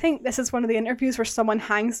 And I think this is one of the interviews where someone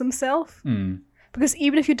hangs themselves. Because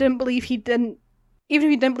even if you didn't believe he did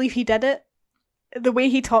it, the way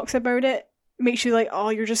he talks about it makes you like, oh,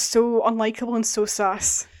 you're just so unlikable and so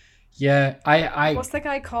sus. Yeah, I what's the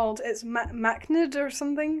guy called? It's Macnid or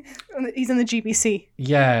something. He's in the GBC.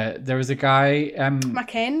 Yeah, there was a guy.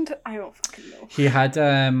 Macend? I don't fucking know. He had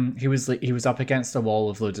he was up against a wall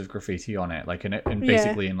with loads of graffiti on it, like in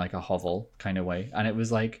basically in like a hovel kind of way, and it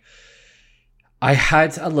was like. I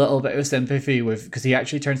had a little bit of sympathy with, because he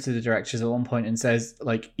actually turns to the directors at one point and says,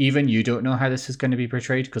 like, even you don't know how this is going to be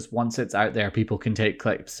portrayed, because once it's out there, people can take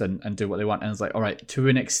clips and do what they want. And it's like, all right, to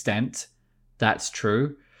an extent, that's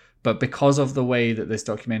true. But because of the way that this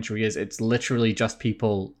documentary is, it's literally just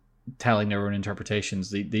people telling their own interpretations.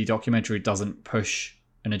 The documentary doesn't push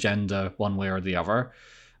an agenda one way or the other.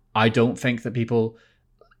 I don't think that people,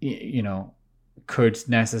 you know, could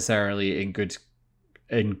necessarily in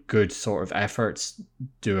good sort of efforts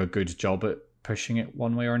do a good job at pushing it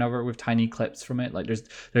one way or another with tiny clips from it. Like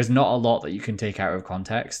there's not a lot that you can take out of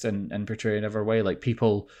context and portray another way. Like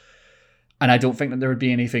people, and I don't think that there would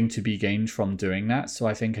be anything to be gained from doing that. So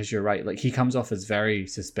I think, as you're right, like he comes off as very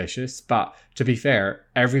suspicious, but to be fair,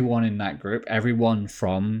 everyone in that group, everyone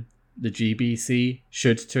from the GBC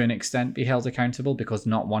should to an extent be held accountable, because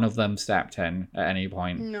not one of them stepped in at any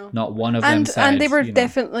point. No. Not one of them said, and they were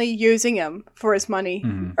definitely using him for his money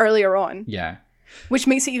earlier on. Yeah. Which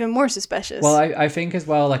makes it even more suspicious. Well, I think as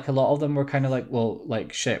well, like a lot of them were kind of like, well,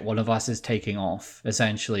 like shit, one of us is taking off.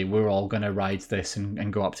 Essentially, we're all going to ride this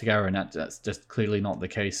and go up together, and that's just clearly not the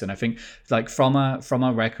case. And I think like from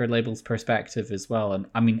a record label's perspective as well, and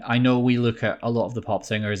I mean, I know we look at a lot of the pop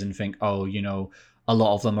singers and think, oh, you know, a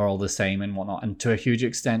lot of them are all the same and whatnot. And to a huge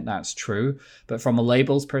extent, that's true. But from a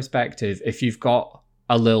label's perspective, if you've got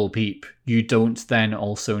a Lil Peep, you don't then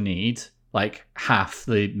also need like half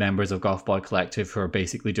the members of Golf Boy Collective who are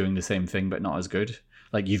basically doing the same thing but not as good.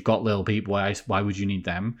 Like you've got Lil Peep, why would you need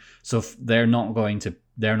them? So if they're not going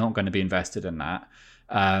to be invested in that.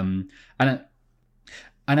 And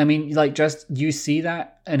I mean, like, just you see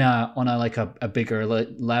that on a bigger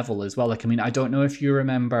level as well. Like, I mean, I don't know if you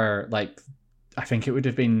remember, like, I think it would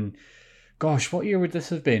have been, gosh, what year would this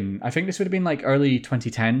have been? I think this would have been like early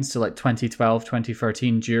 2010s, so like 2012,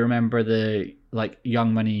 2013. Do you remember the like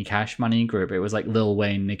Young Money, Cash Money group? It was like Lil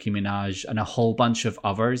Wayne, Nicki Minaj, and a whole bunch of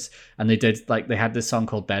others. And they had this song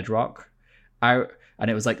called Bedrock out, and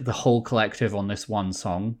it was like the whole collective on this one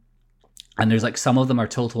song. And there's like some of them are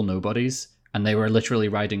total nobodies, and they were literally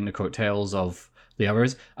riding the coattails of the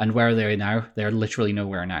others. And where are they now? They're literally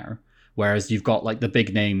nowhere now. Whereas you've got like the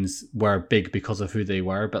big names were big because of who they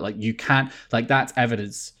were, but like you can't, like that's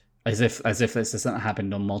evidence as if this hasn't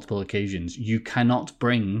happened on multiple occasions. You cannot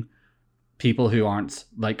bring people who aren't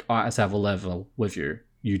like at a several level with you.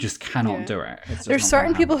 You just cannot do it. There's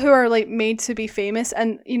certain people who are like made to be famous,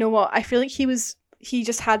 and you know what? I feel like he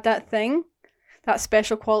just had that thing, that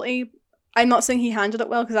special quality. I'm not saying he handled it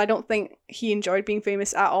well, because I don't think he enjoyed being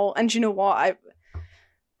famous at all. And you know what?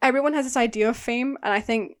 Everyone has this idea of fame, and I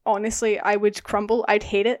think, honestly, I would crumble. I'd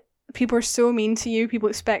hate it. People are so mean to you. People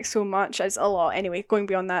expect so much. It's a lot. Anyway, going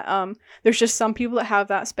beyond that, there's just some people that have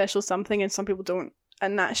that special something, and some people don't,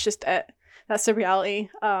 and that's just it. That's the reality.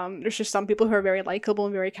 There's just some people who are very likable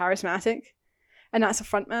and very charismatic, and that's a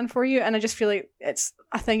frontman for you. And I just feel like it's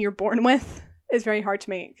a thing you're born with. It's very hard to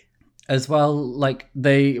make. As well, like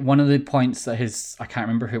one of the points that I can't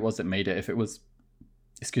remember who it was that made it, if it was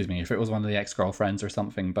one of the ex-girlfriends or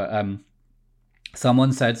something, but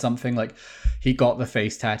someone said something like he got the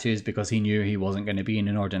face tattoos because he knew he wasn't going to be in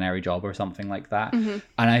an ordinary job or something like that. Mm-hmm.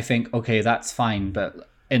 And I think, okay, that's fine, but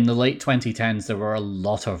in the late 2010s, there were a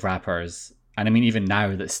lot of rappers, and I mean even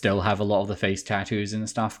now, that still have a lot of the face tattoos and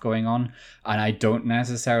stuff going on, and I don't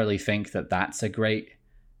necessarily think that that's a great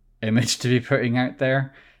image to be putting out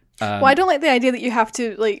there. Well, I don't like the idea that you have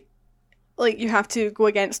to like you have to go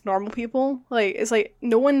against normal people. Like, it's like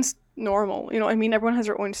no one's normal, you know what I mean? Everyone has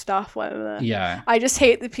their own stuff, whatever. Yeah. I just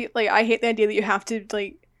hate I hate the idea that you have to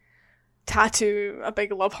like tattoo a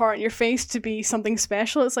big love heart on your face to be something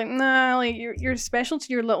special. It's like, nah, like you're special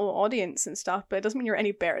to your little audience and stuff, but it doesn't mean you're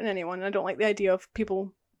any better than anyone. And I don't like the idea of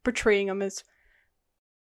people portraying them as.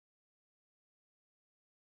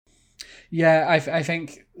 Yeah, I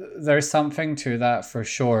think there's something to that for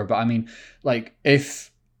sure, but I mean, like, if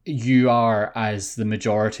you are, as the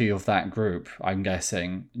majority of that group, I'm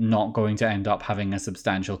guessing, not going to end up having a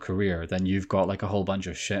substantial career, then you've got like a whole bunch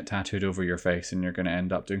of shit tattooed over your face, and you're going to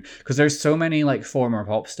end up doing, because there's so many like former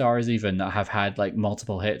pop stars even that have had like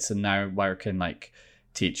multiple hits and now work in like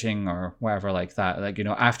teaching or whatever like that. Like, you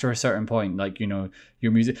know, after a certain point, like, you know,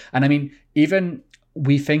 your music, and I mean, even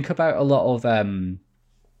we think about a lot of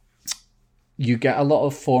you get a lot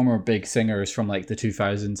of former big singers from like the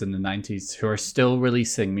 2000s and the 90s who are still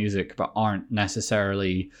releasing music but aren't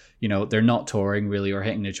necessarily, you know, they're not touring really or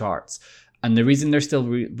hitting the charts. And the reason they're still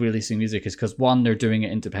releasing music is because, one, they're doing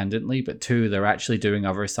it independently, but two, they're actually doing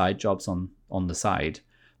other side jobs on the side.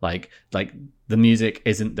 Like the music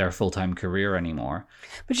isn't their full-time career anymore.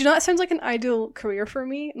 But you know, that sounds like an ideal career for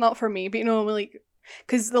me. Not for me, but you know, like,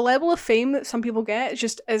 because the level of fame that some people get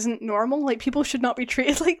just isn't normal. Like, people should not be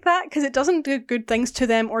treated like that because it doesn't do good things to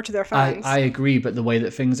them or to their fans. I agree, but the way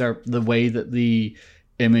that the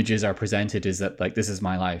images are presented is that, like, this is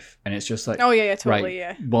my life, and it's just like, oh yeah, totally, right,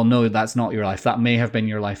 yeah. Well, no, that's not your life. That may have been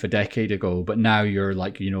your life a decade ago, but now you're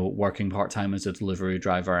like, you know, working part-time as a delivery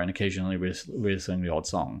driver and occasionally releasing the odd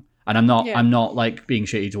song. And I'm not like being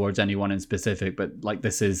shitty towards anyone in specific, but like,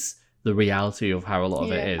 this is the reality of how a lot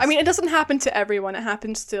of it is. I mean, it doesn't happen to everyone. It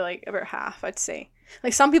happens to like about half, I'd say.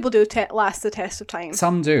 Like, some people do last the test of time.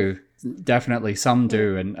 Some do, definitely. Some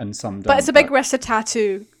do, and some don't. But it's a big risk to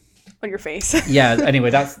tattoo on your face. Yeah. Anyway,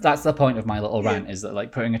 that's the point of my little rant, is that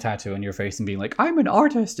like putting a tattoo on your face and being like, I'm an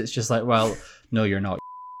artist. It's just like, well, no, you're not.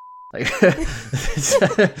 Like,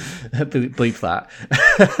 bleep that.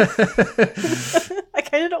 I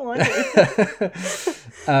kind of don't want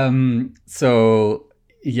to. So.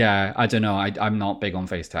 Yeah, I don't know. I'm not big on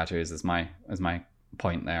face tattoos as my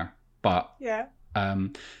point there. But yeah.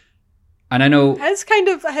 And I know his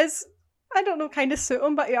I don't know, kind of suit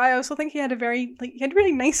him, but yeah, I also think he had a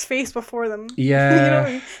really nice face before them. Yeah. You know what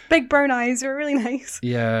I mean? Big brown eyes are really nice.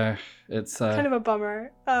 Yeah, it's kind of a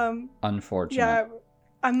bummer. Unfortunate. Yeah.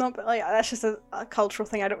 I'm not, like, that's just a cultural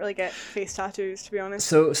thing. I don't really get face tattoos, to be honest.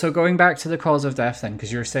 So going back to the cause of death then,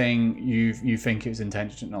 because you're saying you think it was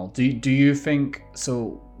intentional. Do you think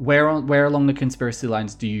so? Where along the conspiracy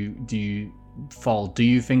lines do you fall? Do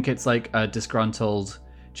you think it's like a disgruntled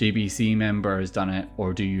GBC member has done it,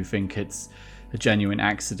 or do you think it's a genuine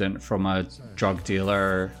accident from a drug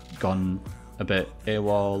dealer gone a bit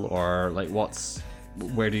AWOL, or like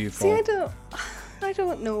where do you fall? See, I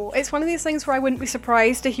don't know. It's one of these things where I wouldn't be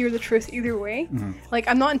surprised to hear the truth either way. Mm-hmm. Like,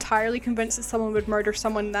 I'm not entirely convinced that someone would murder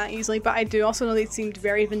someone that easily, but I do also know they seemed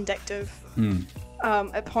very vindictive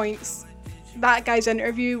at points. That guy's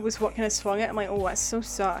interview was what kind of swung it. I'm like, oh, that's so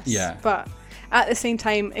sus. Yeah. But at the same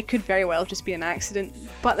time, it could very well just be an accident.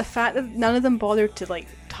 But the fact that none of them bothered to, like,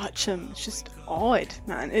 touch him, it's just odd,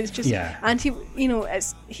 man. It's just... Yeah. And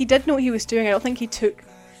he did know what he was doing. I don't think he took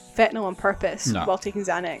fentanyl on purpose while taking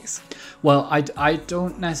Xanax. Well, I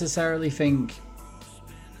don't necessarily think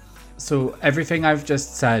so. Everything I've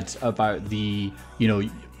just said about the, you know,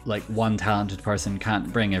 like, one talented person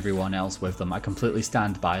can't bring everyone else with them, I completely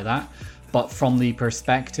stand by that. But from the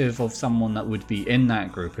perspective of someone that would be in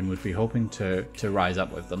that group and would be hoping to rise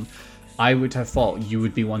up with them, I would have thought you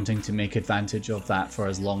would be wanting to make advantage of that for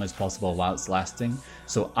as long as possible while it's lasting.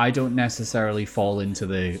 So I don't necessarily fall into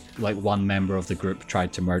the, like, one member of the group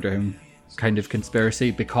tried to murder him kind of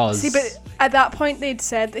conspiracy because. See, but at that point they'd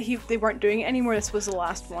said that they weren't doing it anymore. This was the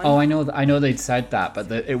last one. Oh, I know they'd said that,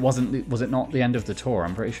 but it wasn't. Was it not the end of the tour?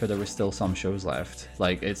 I'm pretty sure there were still some shows left.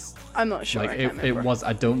 Like it's. I'm not sure. Like it was.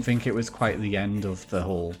 I don't think it was quite the end of the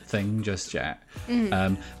whole thing just yet.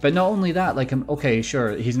 Mm-hmm. But not only that, like, okay,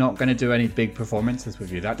 sure, he's not going to do any big performances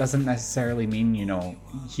with you. That doesn't necessarily mean, you know,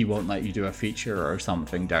 he won't let you do a feature or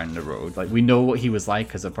something down the road. Like, we know what he was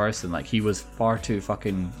like as a person. Like, he was far too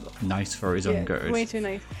fucking nice for his own good. Way too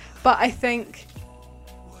nice. But I think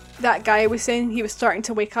that guy was saying he was starting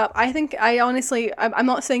to wake up. I'm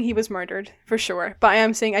not saying he was murdered for sure, but I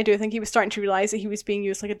am saying I do think he was starting to realize that he was being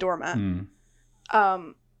used like a doormat.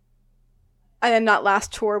 And then that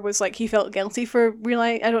last tour was like he felt guilty for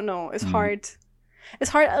realizing. I don't know. It's hard.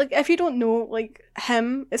 It's hard. Like if you don't know like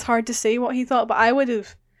him, it's hard to say what he thought. But I would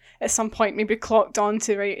have at some point maybe clocked on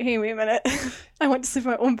to right. Hey, wait a minute. I want to sleep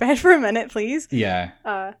in my own bed for a minute, please. Yeah.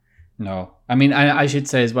 No. I mean, I should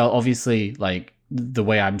say as well. Obviously, like the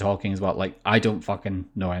way I'm talking as well. Like I don't fucking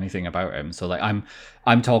know anything about him, so like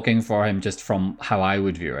I'm talking for him just from how I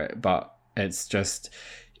would view it. But it's just.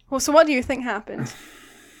 Well, so what do you think happened?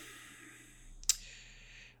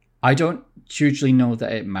 I don't hugely know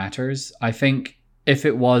that it matters. I think if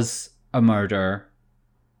it was a murder,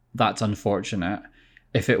 that's unfortunate.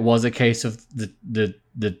 If it was a case of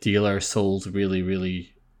the dealer sold really,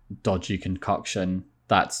 really dodgy concoction,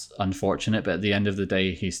 that's unfortunate. But at the end of the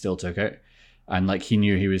day, he still took it. And like he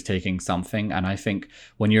knew he was taking something. And I think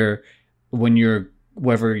when you're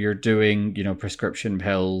whether you're doing, you know, prescription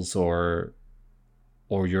pills or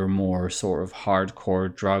you're more sort of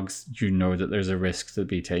hardcore drugs, you know that there's a risk to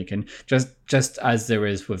be taken, just as there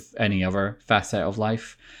is with any other facet of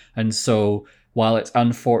life. And so while it's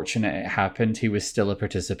unfortunate it happened, he was still a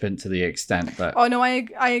participant to the extent that... Oh, no, I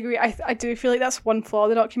agree. I do feel like that's one flaw of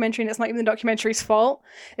the documentary, and it's not even the documentary's fault,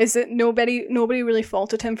 is that nobody really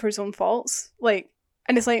faulted him for his own faults. Like,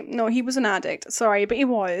 and it's like, no, he was an addict, sorry, but he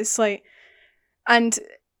was. Like, and...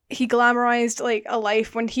 he glamorized like a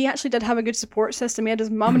life when he actually did have a good support system. He had his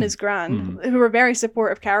mum and his gran who were very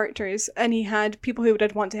supportive characters, and he had people who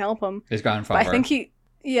did want to help him. His grandfather. But I think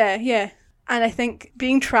and I think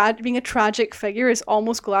being a tragic figure is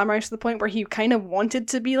almost glamorized to the point where he kind of wanted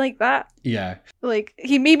to be like that. Yeah. Like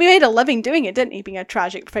he maybe made a living doing it, didn't he? Being a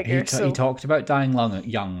tragic figure. He talked about dying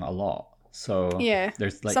young a lot. So yeah,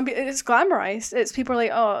 there's like it's glamorized. It's people are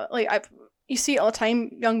like, oh, like you see it all the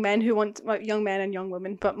time, young men and young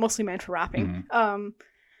women, but mostly men for rapping,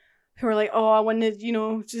 who are like, oh, I want to, you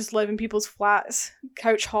know, just live in people's flats,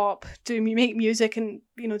 couch hop, make music and,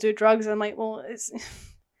 you know, do drugs. And I'm like, well, it's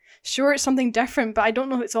something different, but I don't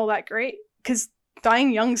know if it's all that great, because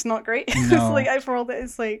dying young's not great. No. It's like, for all that,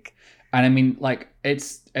 it's like... And I mean, like,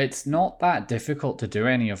 it's not that difficult to do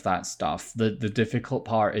any of that stuff. The difficult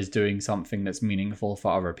part is doing something that's meaningful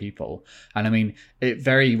for other people. And I mean, it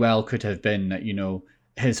very well could have been that, you know,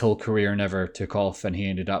 his whole career never took off and he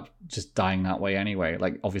ended up just dying that way anyway.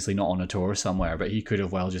 Like, obviously not on a tour somewhere, but he could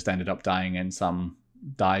have well just ended up dying in some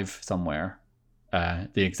dive somewhere. The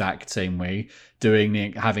exact same way,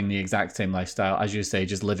 having the exact same lifestyle, as you say,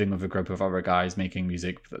 just living with a group of other guys making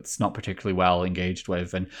music that's not particularly well engaged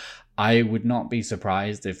with. And I would not be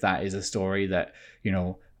surprised if that is a story that, you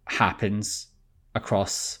know, happens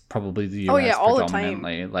across probably the US all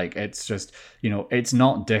predominantly. the time. Like, it's just, you know, it's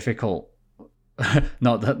not difficult.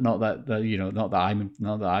 not that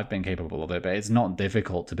I've been capable of it, but it's not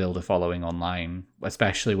difficult to build a following online,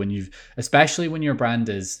 especially when your brand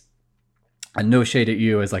is. And no shade at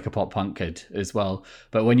you as like a pop punk kid as well,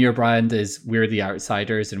 but when your brand is we're the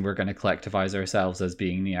outsiders and we're going to collectivize ourselves as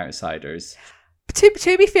being the outsiders.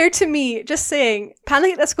 To be fair to me, just saying,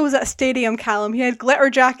 Panic at the Disco was at a stadium, Callum. He had glitter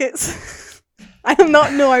jackets. I am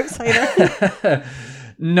not no outsider.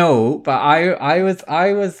 No, but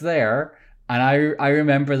I was there. And I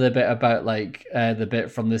remember the bit about like the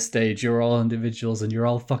bit from the stage. You're all individuals and you're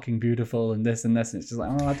all fucking beautiful and this and this. And it's just like,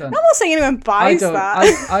 oh, I'm not saying anyone buys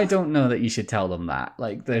that. I don't know that you should tell them that.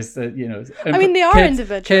 Like, there's the, you know. I mean, they are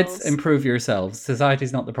individuals. Kids, improve yourselves.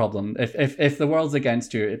 Society's not the problem. If the world's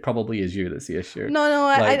against you, it probably is you that's the issue. No,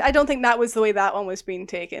 like, I don't think that was the way that one was being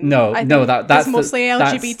taken. That's mostly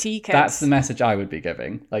LGBT kids. That's the message I would be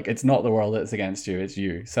giving. Like, it's not the world that's against you. It's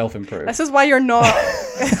you. Self-improve. This is why you're not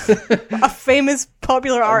a famous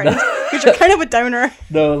popular artist, because you're kind of a downer.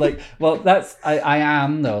 No, like, well, that's I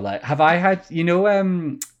am though. Like, have I had, you know,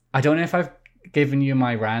 I don't know if I've given you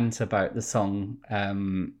my rant about the song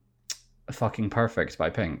 "Fucking Perfect" by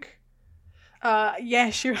Pink.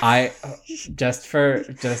 Yes, you're. I just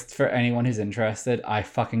for anyone who's interested, I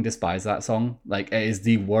fucking despise that song. Like, it is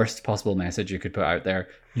the worst possible message you could put out there.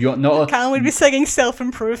 You're not. Callum would be singing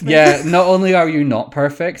self-improvement. Yeah, not only are you not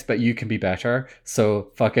perfect, but you can be better.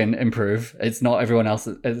 So fucking improve. It's not everyone else.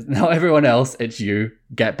 It's not everyone else. It's you.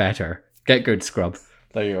 Get better. Get good, scrub.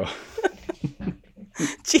 There you go.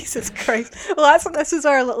 Jesus Christ. Well, this is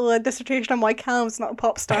our little dissertation on why Callum's not a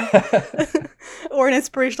pop star or an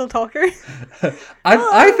inspirational talker.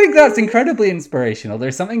 I think that's incredibly inspirational.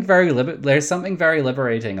 There's something very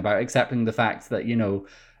liberating about accepting the fact that, you know,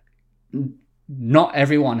 not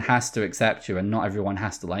everyone has to accept you and not everyone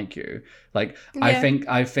has to like you. Like, yeah.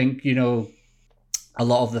 I think, you know, a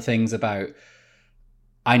lot of the things about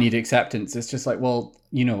I need acceptance, it's just like, well,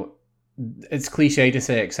 you know, it's cliche to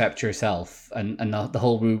say accept yourself, and the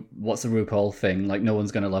whole what's the RuPaul thing, like no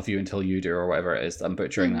one's gonna love you until you do, or whatever it is. I'm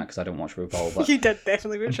butchering that because I don't watch RuPaul, but you did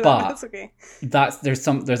definitely butcher that. That's okay.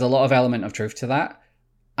 There's a lot of element of truth to that,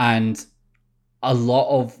 and a lot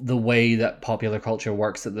of the way that popular culture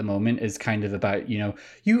works at the moment is kind of about, you know,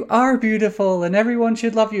 you are beautiful and everyone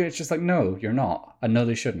should love you. It's just like, no, you're not, and no,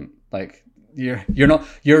 they shouldn't. Like, you're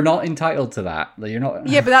not entitled to that. Like, you're not.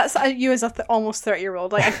 Yeah, but that's you as a almost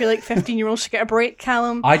 30-year-old. Like, I feel like 15-year-olds should get a break,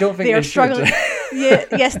 Callum. I don't think they are struggling. Yeah,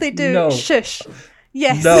 yes, they do. No. Shush.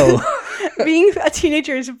 Yes. No. Being a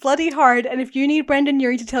teenager is bloody hard, and if you need Brendan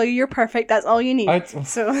Urie to tell you you're perfect, that's all you need.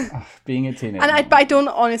 Being a teenager. But I don't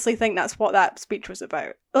honestly think that's what that speech was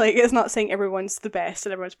about. Like, it's not saying everyone's the best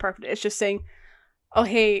and everyone's perfect. It's just saying, oh,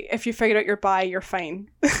 hey, if you figured out your bi, you're fine.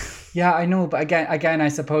 Yeah, I know, but again, I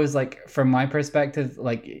suppose, like, from my perspective,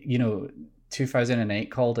 like, you know, 2008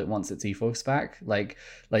 called it once its ethos back. Like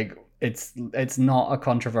it's not a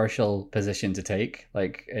controversial position to take.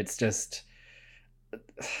 Like, it's just,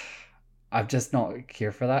 I'm just not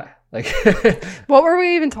here for that. Like, what were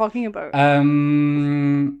we even talking about? I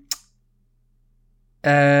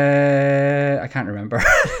can't remember.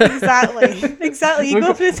 Exactly. You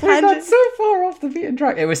go through this tangent. We got so far off the beaten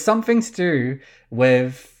track. It was something to do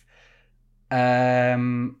with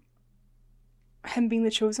him being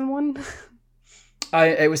the chosen one.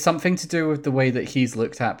 It was something to do with the way that he's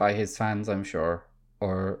looked at by his fans, I'm sure.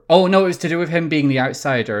 Or it was to do with him being the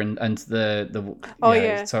outsider and the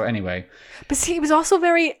yeah. So anyway, but see, he was also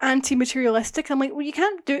very anti-materialistic. I'm like, well, you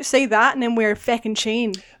can't say that and then wear a feckin'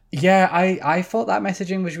 chain. Yeah, I thought that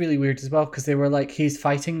messaging was really weird as well, because they were like, he's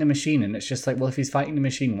fighting the machine, and it's just like, well, if he's fighting the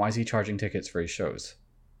machine, why is he charging tickets for his shows?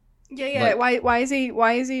 Yeah. Like, why is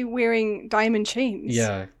he wearing diamond chains?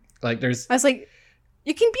 Yeah, like there's. I was like,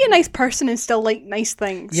 you can be a nice person and still like nice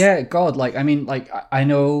things. Yeah, God, like, I mean, like, I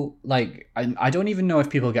know, like, I don't even know if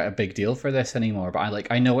people get a big deal for this anymore, but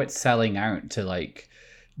I know it's selling out to, like,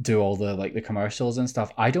 do all the, like, the commercials and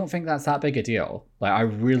stuff. I don't think that's that big a deal. Like, I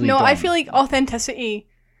really don't. I feel like authenticity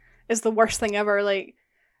is the worst thing ever. Like,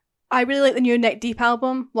 I really like the new Neck Deep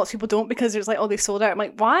album. Lots of people don't, because it's like, oh, they sold out. I'm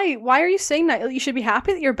like, why are you saying that? Like, you should be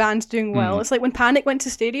happy that your band's doing well. It's like when Panic went to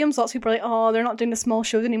stadiums, lots of people are like, oh, they're not doing the small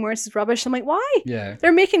shows anymore, this is rubbish. I'm like, why? Yeah,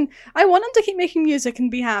 I want them to keep making music and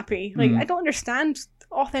be happy. Like, I don't understand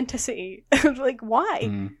authenticity. Like,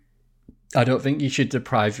 why? I don't think you should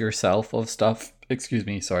deprive yourself of stuff. Excuse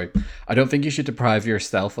me, sorry. I don't think you should deprive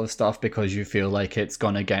yourself of stuff because you feel like it's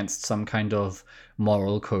gone against some kind of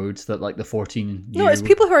moral codes that, like, the 14. No, it's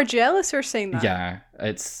people who are jealous who are saying that. Yeah,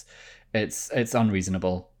 it's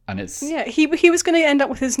unreasonable, and it's. Yeah, he was going to end up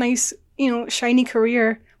with his nice, you know, shiny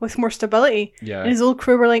career with more stability. Yeah. And his old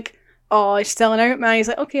crew were like, oh, he's selling out, man. He's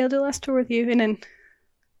like, okay, I'll do a last tour with you, and then.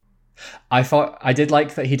 I did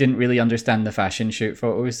like that he didn't really understand the fashion shoot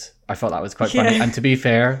photos. I thought that was quite funny. And to be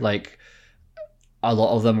fair, like, a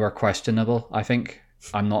lot of them were questionable, I think.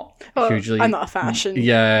 I'm not hugely... I'm not a fashion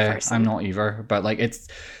person. I'm not either. But, like, it's...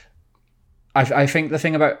 I think the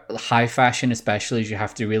thing about high fashion especially is you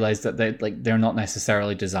have to realize that they're not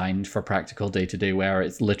necessarily designed for practical day-to-day wear.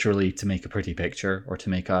 It's literally to make a pretty picture or to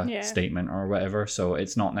make a statement or whatever. So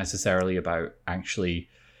it's not necessarily about actually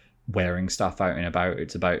wearing stuff out and about.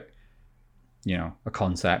 It's about, you know, a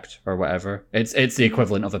concept or whatever. It's the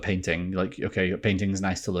equivalent of a painting. Like, okay, a painting's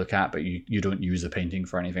nice to look at, but you don't use a painting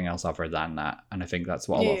for anything else other than that. And I think that's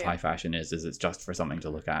what a lot of high fashion is it's just for something to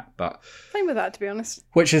look at. But fine with that, to be honest.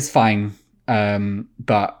 Which is fine.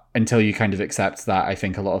 But until you kind of accept that, I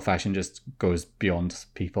think a lot of fashion just goes beyond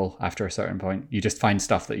people after a certain point. You just find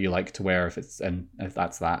stuff that you like to wear if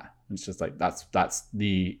that's that. It's just like that's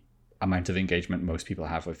the amount of engagement most people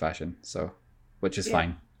have with fashion. So, which is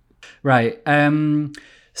fine. Right.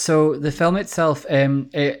 So the film itself,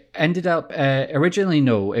 it ended up originally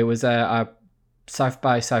it was a South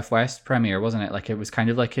by Southwest premiere, wasn't it? Like, it was kind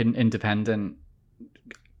of like an independent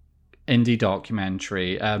indie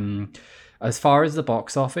documentary. As far as the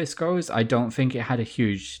box office goes, I don't think it had a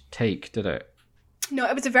huge take, did it? No,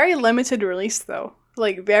 it was a very limited release though.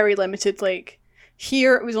 Like very limited. Like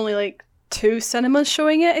here it was only like 2 cinemas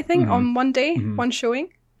showing it, I think, on one day, one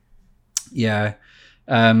showing. Yeah.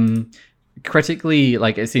 Critically,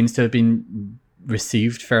 like, it seems to have been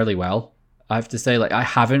received fairly well. I have to say, like, I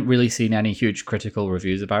haven't really seen any huge critical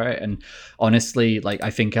reviews about it, and honestly, like, I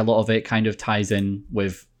think a lot of it kind of ties in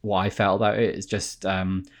with what I felt about it. It's just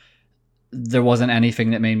there wasn't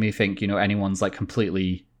anything that made me think, you know, anyone's like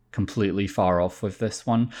completely far off with this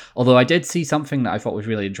one. Although I did see something that I thought was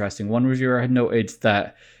really interesting. One reviewer had noted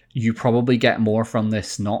that you probably get more from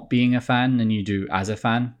this not being a fan than you do as a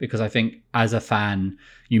fan, because I think as a fan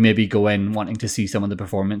you maybe go in wanting to see some of the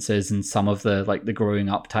performances and some of the like the growing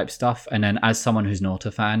up type stuff, and then as someone who's not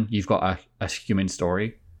a fan, you've got a human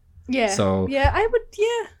story. Yeah. So yeah, I would.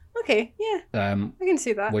 Yeah. Okay. Yeah. I can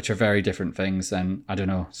see that. Which are very different things, and I don't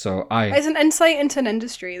know. So it's an insight into an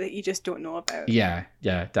industry that you just don't know about. Yeah,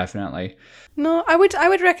 definitely. No, I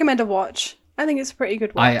would recommend a watch. I think it's a pretty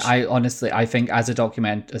good watch. I honestly, I think as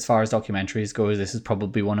far as documentaries go, this is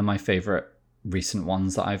probably one of my favorite recent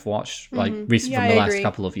ones that I've watched. Like from the last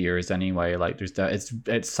couple of years, anyway. Like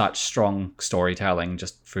it's such strong storytelling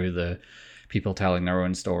just through the people telling their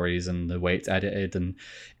own stories and the way it's edited, and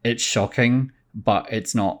it's shocking, but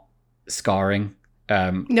it's not scarring.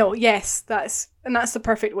 No, yes, that's the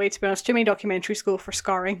perfect way, to be honest. Too many documentaries go for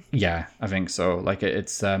scarring. Yeah, I think so. Like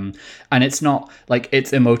it's and it's not like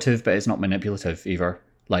it's emotive, but it's not manipulative either.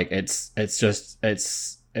 Like it's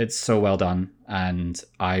so well done, and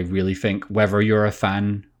I really think whether you're a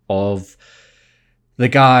fan of the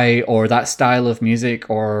guy or that style of music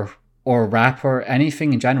or rap or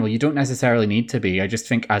anything in general, you don't necessarily need to be. I just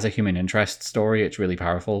think as a human interest story, it's really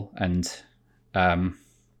powerful, and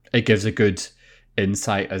it gives a good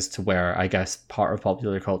insight as to where I guess part of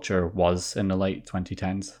popular culture was in the late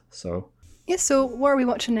 2010s. So what are we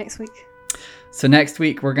watching next week? So next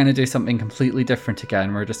week we're going to do something completely different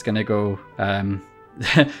again. We're just going to go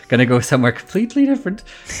somewhere completely different.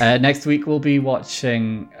 Next week we'll be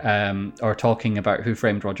watching or talking about Who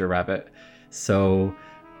Framed Roger Rabbit. So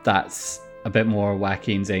that's a bit more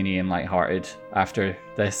wacky and zany and lighthearted after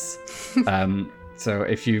this. So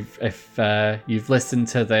if you've listened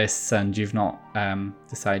to this and you've not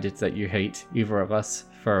decided that you hate either of us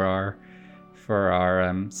for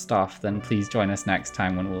our stuff, then please join us next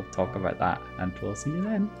time when we'll talk about that, and we'll see you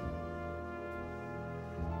then.